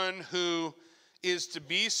one who is to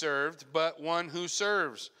be served, but one who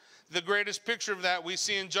serves. The greatest picture of that we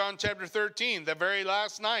see in John chapter 13, the very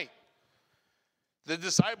last night. The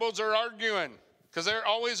disciples are arguing, because they're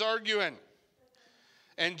always arguing.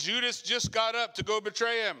 And Judas just got up to go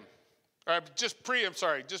betray him. Or just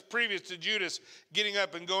previous to Judas getting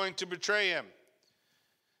up and going to betray him.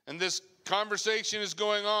 And this conversation is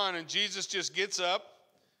going on, and Jesus just gets up,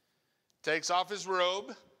 takes off his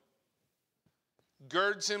robe,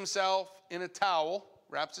 girds himself in a towel,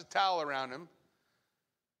 wraps a towel around him,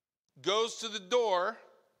 goes to the door,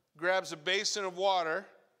 grabs a basin of water,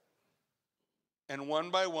 and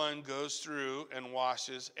one by one goes through and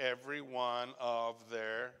washes every one of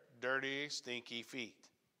their dirty, stinky feet.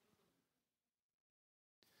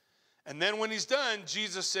 And then when he's done,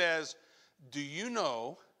 Jesus says, "Do you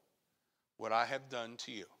know what I have done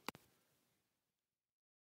to you?"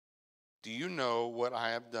 Do you know what I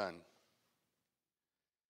have done?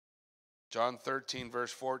 John 13,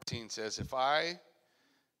 verse 14 says, "If I,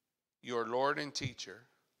 your Lord and teacher,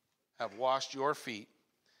 have washed your feet,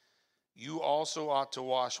 you also ought to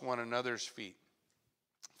wash one another's feet.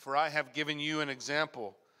 For I have given you an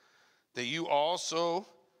example, that you also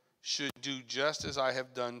should do just as I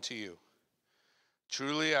have done to you.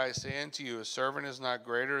 Truly I say unto you, a servant is not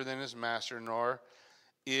greater than his master, nor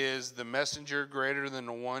is the messenger greater than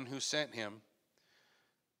the one who sent him.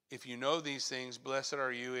 If you know these things, blessed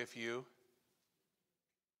are you if you..."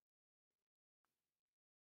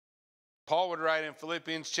 Paul would write in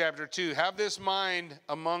Philippians chapter 2, "Have this mind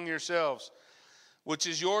among yourselves, which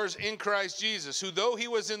is yours in Christ Jesus, who though he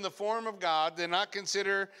was in the form of God, did not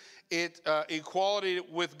consider it equality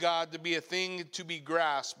with God to be a thing to be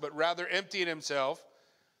grasped, but rather emptied himself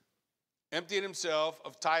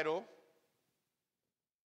of title,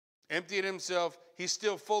 emptied himself. He's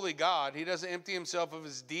still fully God. He doesn't empty himself of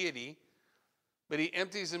his deity, but he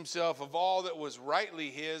empties himself of all that was rightly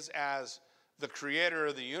his as the creator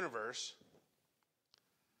of the universe.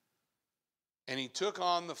 And he took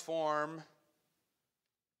on the form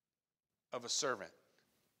of a servant."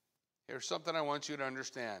 Here's something I want you to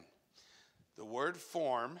understand. The word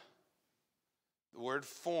form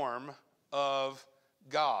of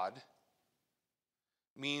God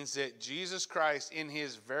means that Jesus Christ, in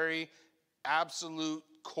his very absolute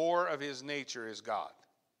core of his nature, is God.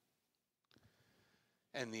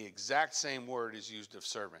 And the exact same word is used of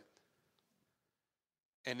servant.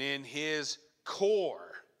 And in his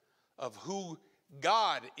core of who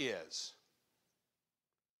God is,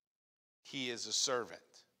 he is a servant.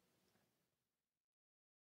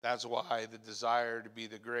 That's why the desire to be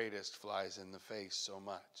the greatest flies in the face so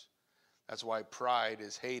much. That's why pride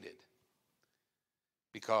is hated.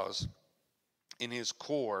 Because in his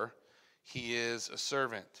core, he is a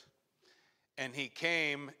servant. And he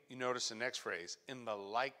came, you notice the next phrase, in the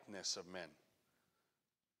likeness of men.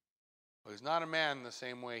 Well, he's not a man the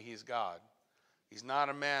same way he's God. He's not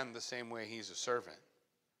a man the same way he's a servant.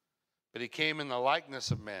 But he came in the likeness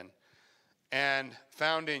of men. And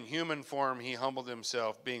found in human form, he humbled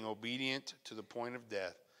himself, being obedient to the point of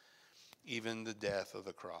death, even the death of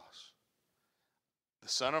the cross. The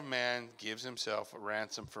Son of Man gives himself a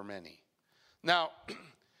ransom for many. Now,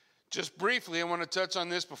 just briefly, I want to touch on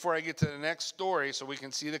this before I get to the next story so we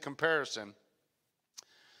can see the comparison.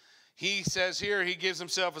 He says here he gives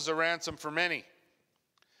himself as a ransom for many.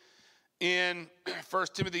 In 1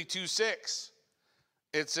 Timothy 2:6,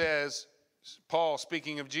 it says, Paul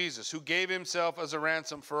speaking of Jesus, who gave himself as a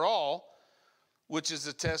ransom for all, which is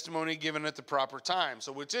the testimony given at the proper time.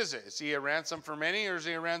 So which is it? Is he a ransom for many or is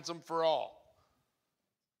he a ransom for all?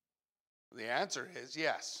 The answer is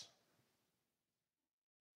yes.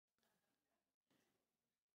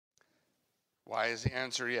 Why is the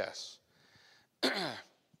answer yes?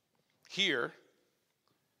 here,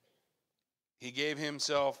 he gave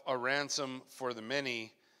himself a ransom for the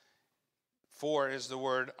many. For is the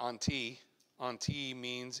word anti. Anti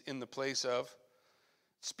means in the place of,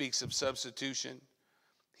 speaks of substitution.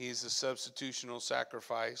 He's a substitutional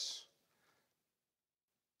sacrifice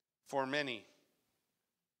for many.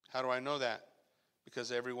 How do I know that?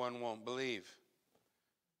 Because everyone won't believe.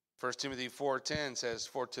 1 Timothy 4:10 says,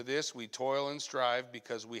 "For to this we toil and strive,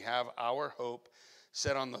 because we have our hope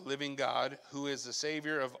set on the living God, who is the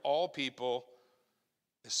Savior of all people,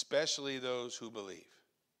 especially those who believe."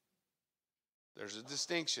 There's a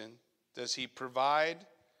distinction. Does he provide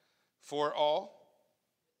for all?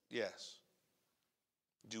 Yes.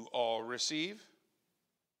 Do all receive?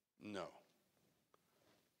 No.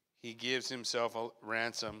 He gives himself a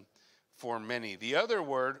ransom for many. The other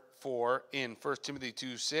word for in 1 Timothy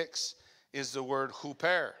 2:6 is the word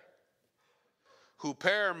huper.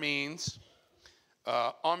 Huper means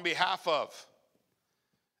on behalf of.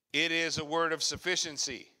 It is a word of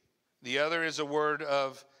sufficiency. The other is a word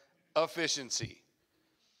of efficiency.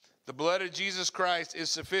 The blood of Jesus Christ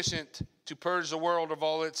is sufficient to purge the world of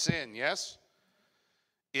all its sin, yes?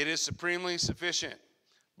 It is supremely sufficient,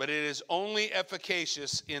 but it is only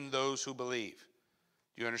efficacious in those who believe.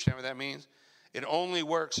 Do you understand what that means? It only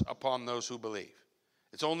works upon those who believe.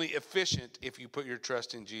 It's only efficient if you put your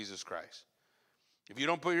trust in Jesus Christ. If you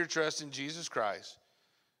don't put your trust in Jesus Christ,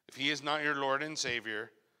 if he is not your Lord and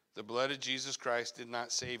Savior, the blood of Jesus Christ did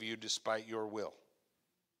not save you despite your will.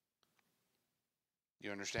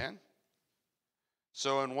 You understand?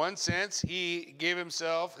 So in one sense, he gave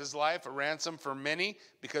himself, his life, a ransom for many,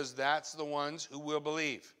 because that's the ones who will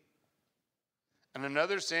believe. In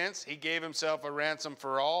another sense, he gave himself a ransom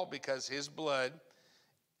for all, because his blood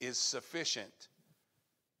is sufficient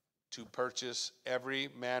to purchase every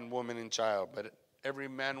man, woman, and child. But every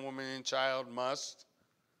man, woman, and child must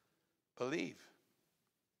believe.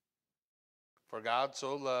 For God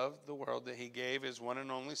so loved the world that he gave his one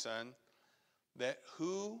and only Son, that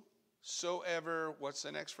whosoever, what's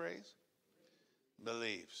the next phrase?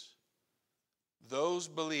 Believes. Those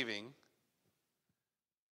believing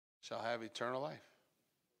shall have eternal life,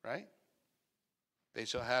 right? They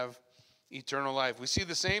shall have eternal life. We see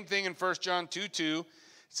the same thing in 1 John 2:2. It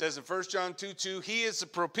says in 1 John 2:2, he is the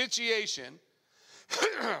propitiation,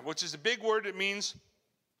 which is a big word. It means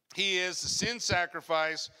he is the sin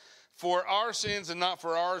sacrifice for our sins, and not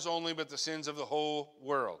for ours only, but the sins of the whole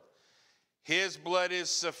world. His blood is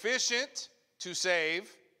sufficient to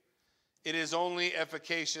save. It is only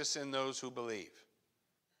efficacious in those who believe.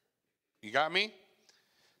 You got me?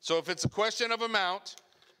 So if it's a question of amount,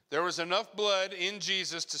 there was enough blood in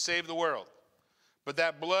Jesus to save the world. But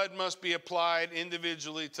that blood must be applied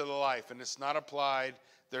individually to the life. And it's not applied,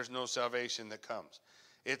 there's no salvation that comes.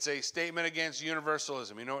 It's a statement against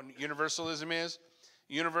universalism. You know what universalism is?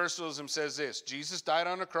 Universalism says this: Jesus died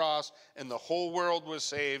on the cross and the whole world was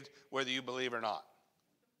saved, whether you believe or not.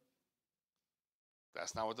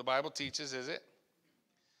 That's not what the Bible teaches, is it?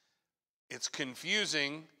 It's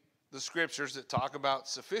confusing the scriptures that talk about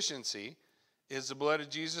sufficiency. Is the blood of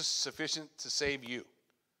Jesus sufficient to save you?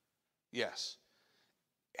 Yes.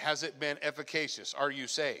 Has it been efficacious? Are you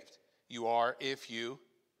saved? You are if you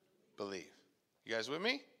believe. You guys with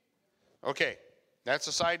me? Okay, that's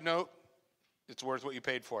a side note. It's worth what you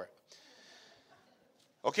paid for it.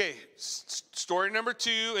 Okay, story number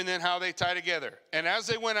 2, and then how they tie together. And as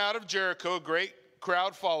they went out of Jericho, a great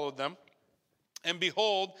crowd followed them. And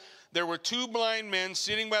behold, there were 2 blind men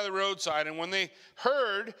sitting by the roadside. And when they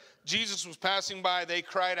heard Jesus was passing by, they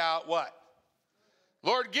cried out, what?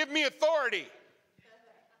 Lord, give me authority.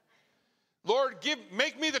 Lord,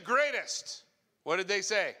 make me the greatest. What did they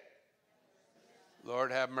say? Lord,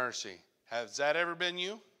 have mercy. Has that ever been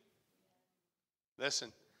you?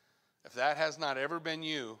 Listen, if that has not ever been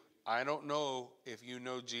you, I don't know if you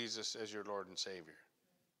know Jesus as your Lord and Savior.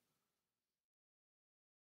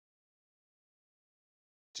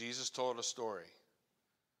 Jesus told a story.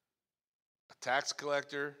 A tax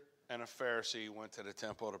collector and a Pharisee went to the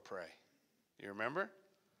temple to pray. You remember?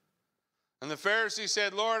 And the Pharisee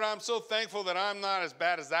said, Lord, I'm so thankful that I'm not as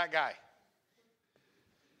bad as that guy.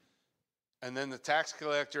 And then the tax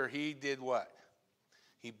collector, he did what?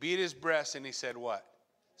 He beat his breast and he said what?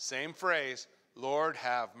 Same phrase, Lord,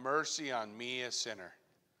 have mercy on me, a sinner.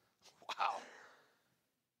 Wow.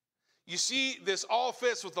 You see, this all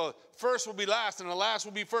fits with the first will be last and the last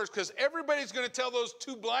will be first, because everybody's going to tell those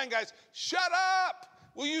 2 blind guys, shut up.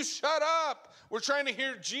 Will you shut up? We're trying to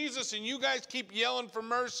hear Jesus and you guys keep yelling for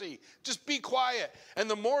mercy. Just be quiet. And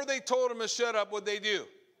the more they told him to shut up, what'd they do?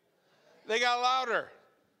 They got louder.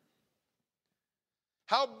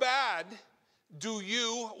 How bad do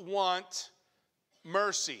you want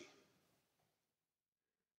mercy?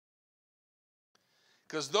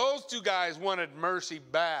 Because those two guys wanted mercy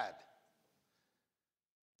bad.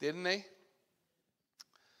 Didn't they?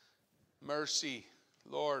 Mercy,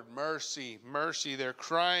 Lord, mercy, mercy. They're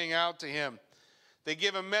crying out to him. They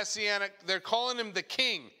give him messianic, they're calling him the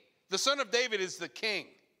king. The son of David is the king.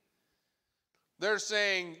 They're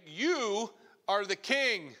saying, you are the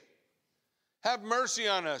king. Have mercy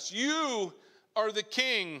on us. You are the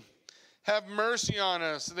king. Have mercy on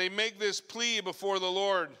us. They make this plea before the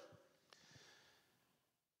Lord.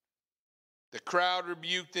 The crowd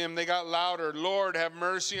rebuked him. They got louder. Lord, have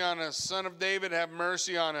mercy on us. Son of David, have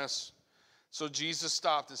mercy on us. So Jesus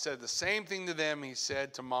stopped and said the same thing to them he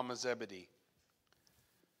said to Mama Zebedee.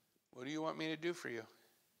 What do you want me to do for you?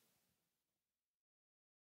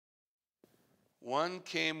 One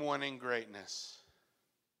came wanting greatness,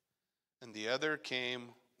 and the other came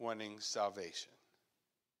wanting salvation.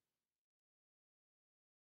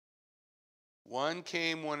 One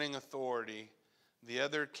came wanting authority, the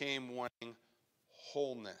other came wanting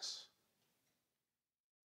wholeness.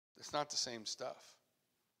 It's not the same stuff.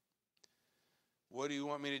 What do you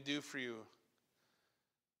want me to do for you?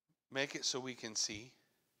 Make it so we can see.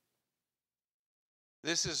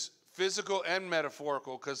 This is physical and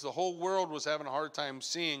metaphorical because the whole world was having a hard time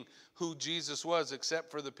seeing who Jesus was except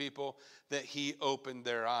for the people that he opened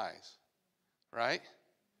their eyes. Right?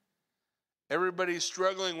 Everybody's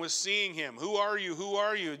struggling with seeing him. Who are you? Who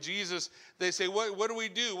are you? Jesus, they say, what do we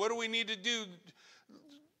do? What do we need to do?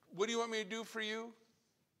 What do you want me to do for you?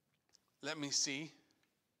 Let me see.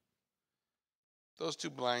 Those two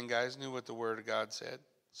blind guys knew what the word of God said.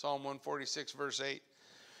 Psalm 146, verse 8.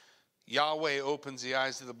 Yahweh opens the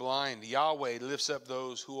eyes of the blind. Yahweh lifts up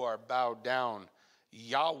those who are bowed down.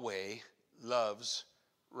 Yahweh loves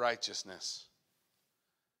righteousness.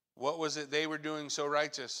 What was it they were doing so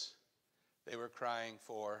righteous? They were crying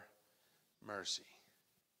for mercy.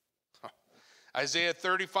 Isaiah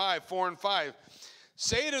 35, 4 and 5.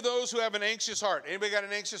 Say to those who have an anxious heart. Anybody got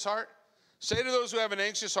an anxious heart? Say to those who have an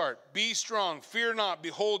anxious heart, be strong, fear not.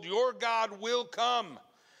 Behold, your God will come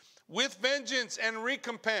with vengeance and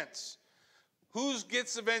recompense. Who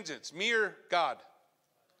gets the vengeance? Me or God?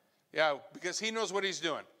 Yeah, because he knows what he's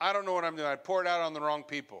doing. I don't know what I'm doing. I poured out on the wrong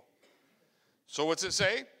people. So what's it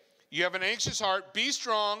say? You have an anxious heart. Be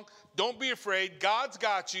strong. Don't be afraid. God's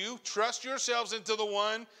got you. Trust yourselves into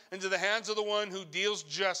the hands of the one who deals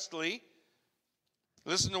justly.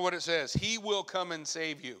 Listen to what it says. He will come and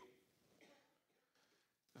save you.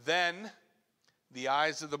 Then the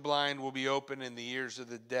eyes of the blind will be open and the ears of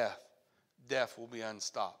the deaf will be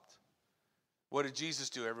unstopped. What did Jesus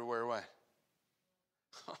do everywhere he went?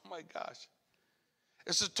 Oh my gosh.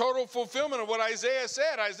 It's a total fulfillment of what Isaiah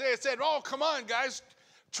said. Isaiah said, oh, come on, guys.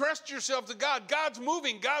 Trust yourself to God. God's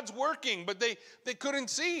moving. God's working. But they couldn't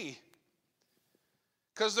see.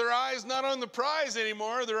 Because their eyes not on the prize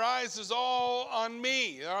anymore. Their eyes is all on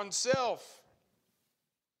me, on self.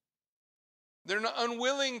 They're not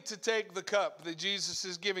unwilling to take the cup that Jesus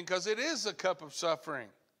is giving because it is a cup of suffering.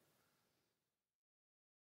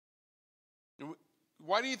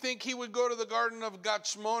 Why do you think he would go to the Garden of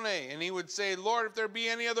Gethsemane and he would say, Lord, if there be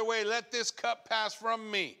any other way, let this cup pass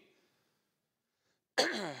from me?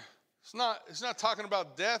 It's not talking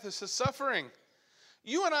about death, it's the suffering.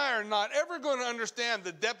 You and I are not ever going to understand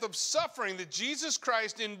the depth of suffering that Jesus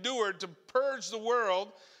Christ endured to purge the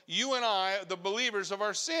world, you and I, the believers, of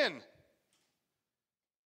our sin.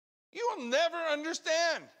 You will never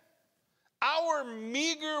understand. Our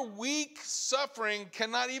meager, weak suffering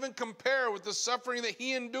cannot even compare with the suffering that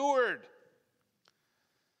he endured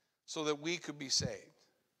so that we could be saved.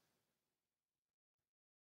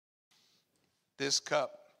 This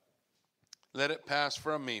cup, let it pass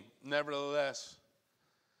from me. Nevertheless,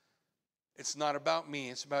 it's not about me,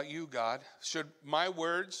 it's about you, God. Should my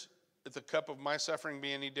words at the cup of my suffering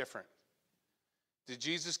be any different? Did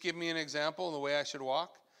Jesus give me an example in the way I should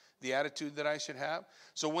walk? The attitude that I should have?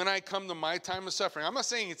 So when I come to my time of suffering, I'm not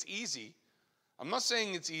saying it's easy.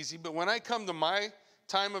 But when I come to my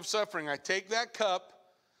time of suffering, I take that cup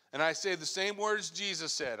and I say the same words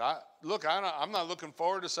Jesus said. I'm not looking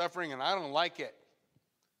forward to suffering and I don't like it.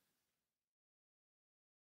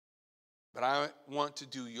 But I want to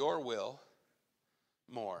do your will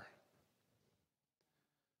more.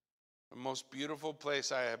 The most beautiful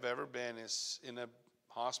place I have ever been is in a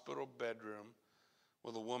hospital bedroom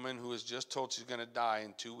with a woman who has just told she's going to die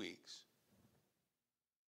in 2 weeks.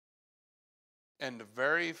 And the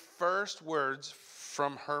very first words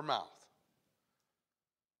from her mouth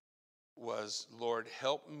was, Lord,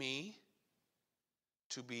 help me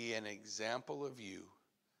to be an example of you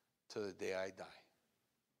to the day I die.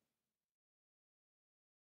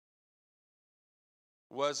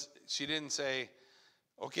 She didn't say,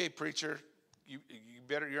 okay, preacher,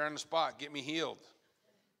 you're on the spot, get me healed.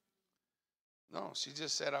 No, she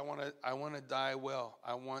just said, I want to die well.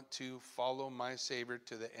 I want to follow my Savior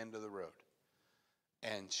to the end of the road.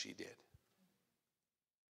 And she did.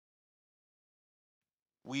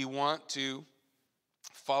 We want to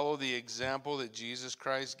follow the example that Jesus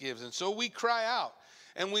Christ gives. And so we cry out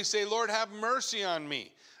and we say, Lord, have mercy on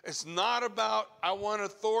me. It's not about, I want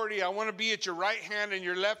authority. I want to be at your right hand and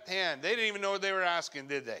your left hand. They didn't even know what they were asking,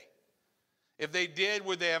 did they? If they did,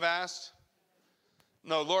 would they have asked?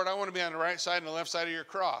 No, Lord, I want to be on the right side and the left side of your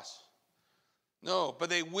cross. No, but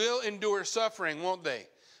they will endure suffering, won't they?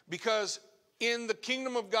 Because in the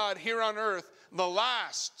kingdom of God here on earth, the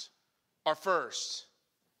last are first,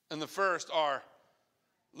 and the first are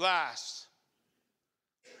last.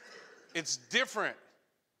 It's different.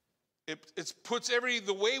 It puts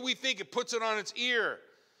the way we think, it puts it on its ear.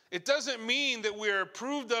 It doesn't mean that we're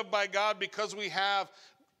approved of by God because we have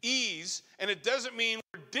ease, and it doesn't mean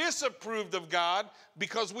we're disapproved of God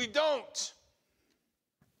because we don't.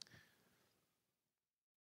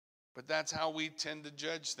 But that's how we tend to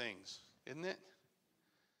judge things, isn't it?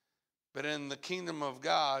 But in the kingdom of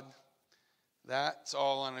God, that's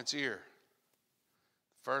all on its ear.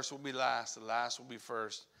 First will be last, the last will be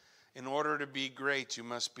first. In order to be great, you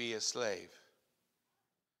must be a slave.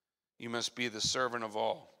 You must be the servant of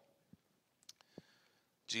all.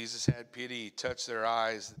 Jesus had pity, he touched their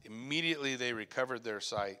eyes. Immediately they recovered their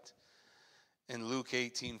sight. And Luke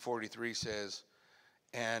 18:43 says,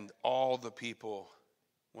 and all the people,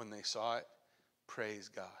 when they saw it,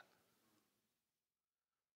 praised God.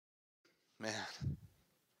 Man,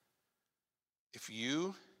 if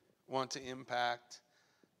you want to impact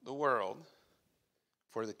the world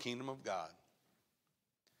for the kingdom of God,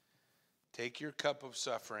 take your cup of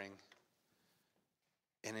suffering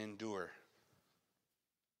and endure.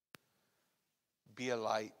 Be a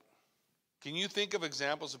light. Can you think of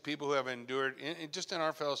examples of people who have endured, just in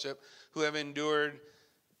our fellowship, who have endured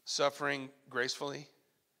suffering gracefully?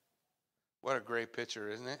 What a great picture,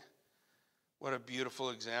 isn't it? What a beautiful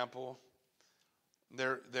example.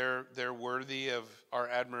 They're worthy of our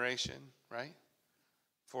admiration, right?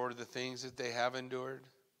 For the things that they have endured.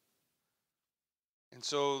 And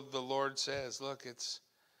so the Lord says, look,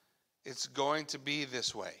 it's going to be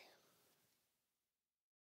this way.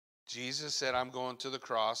 Jesus said, I'm going to the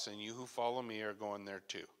cross, and you who follow me are going there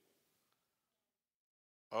too.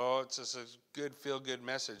 Oh, it's just a good, feel-good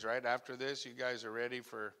message, right? After this, you guys are ready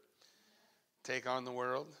for take on the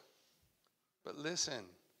world. But listen,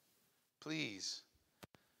 please,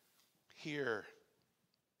 hear.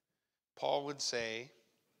 Paul would say,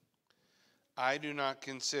 I do not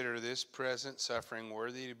consider this present suffering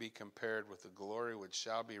worthy to be compared with the glory which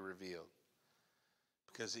shall be revealed.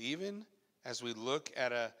 Because even as we look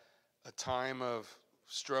at a time of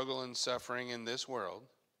struggle and suffering in this world,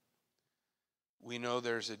 we know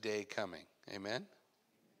there's a day coming. Amen?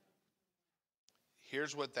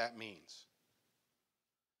 Here's what that means.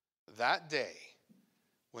 That day,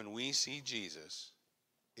 when we see Jesus,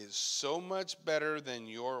 is so much better than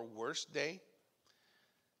your worst day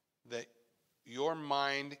that your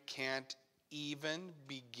mind can't even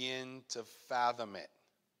begin to fathom it.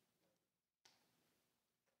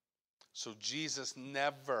 So Jesus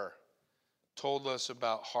never told us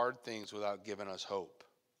about hard things without giving us hope.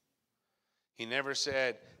 He never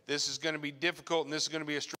said, this is going to be difficult and this is going to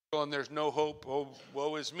be a struggle and there's no hope. Oh,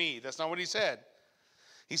 woe is me. That's not what he said.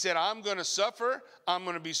 He said, I'm going to suffer. I'm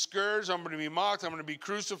going to be scourged. I'm going to be mocked. I'm going to be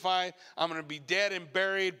crucified. I'm going to be dead and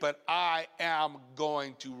buried, but I am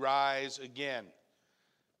going to rise again.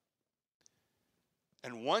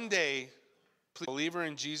 And one day, believer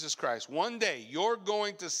in Jesus Christ, one day you're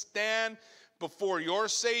going to stand before your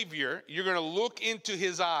Savior. You're going to look into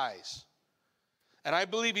his eyes. And I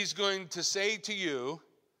believe he's going to say to you,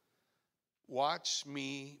 watch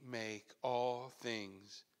me make all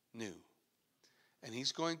things new. And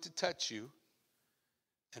he's going to touch you,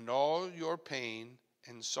 and all your pain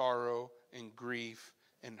and sorrow and grief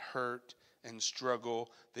and hurt and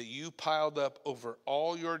struggle that you piled up over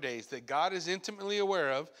all your days that God is intimately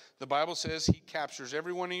aware of. The Bible says he captures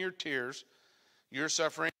every one of your tears. Your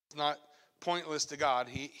suffering is not pointless to God.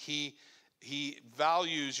 He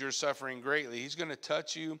values your suffering greatly. He's going to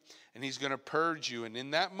touch you and he's going to purge you. And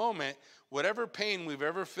in that moment, whatever pain we've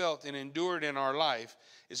ever felt and endured in our life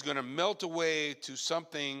is going to melt away to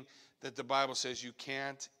something that the Bible says you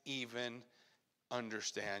can't even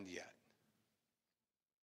understand yet.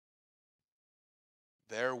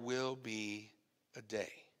 There will be a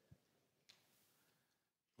day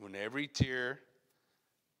when every tear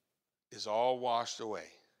is all washed away.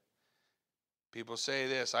 People say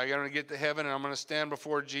this, I'm going to get to heaven and I'm going to stand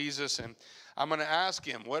before Jesus and I'm going to ask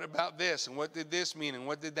him, what about this? And what did this mean? And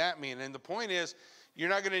what did that mean? And the point is, you're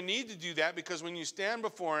not going to need to do that because when you stand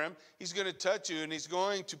before him, he's going to touch you and he's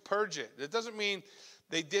going to purge it. That doesn't mean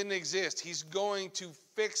they didn't exist. He's going to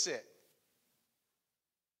fix it.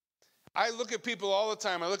 I look at people all the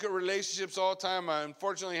time. I look at relationships all the time. I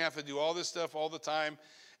unfortunately have to do all this stuff all the time.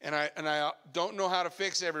 And I don't know how to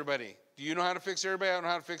fix everybody. Do you know how to fix everybody? I don't know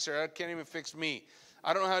how to fix her. I can't even fix me.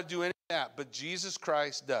 I don't know how to do any of that. But Jesus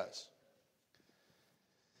Christ does.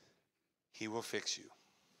 He will fix you.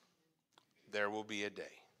 There will be a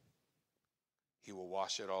day. He will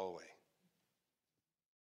wash it all away.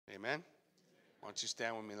 Amen? Why don't you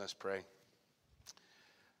stand with me? Let's pray.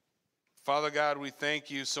 Father God, we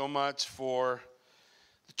thank you so much for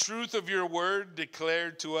the truth of your word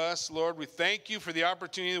declared to us. Lord, we thank you for the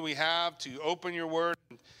opportunity that we have to open your word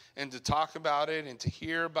and to talk about it and to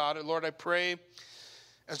hear about it. Lord, I pray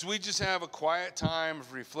as we just have a quiet time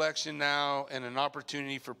of reflection now and an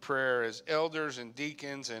opportunity for prayer as elders and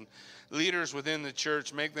deacons and leaders within the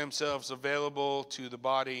church make themselves available to the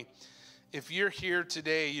body. If you're here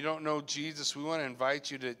today, you don't know Jesus, we want to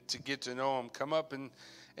invite you to get to know him. Come up and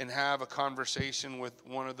have a conversation with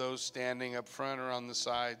one of those standing up front or on the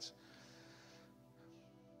sides.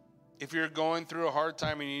 If you're going through a hard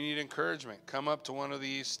time and you need encouragement, come up to one of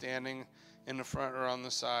these standing in the front or on the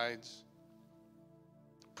sides.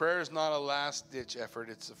 Prayer is not a last-ditch effort,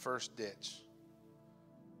 it's the first ditch.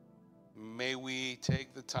 May we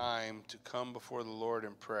take the time to come before the Lord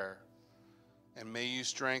in prayer, and may you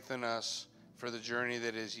strengthen us for the journey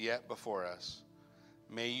that is yet before us.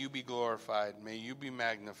 May you be glorified. May you be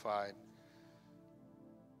magnified.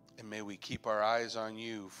 And may we keep our eyes on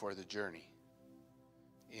you for the journey.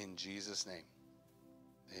 In Jesus' name,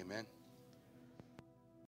 amen.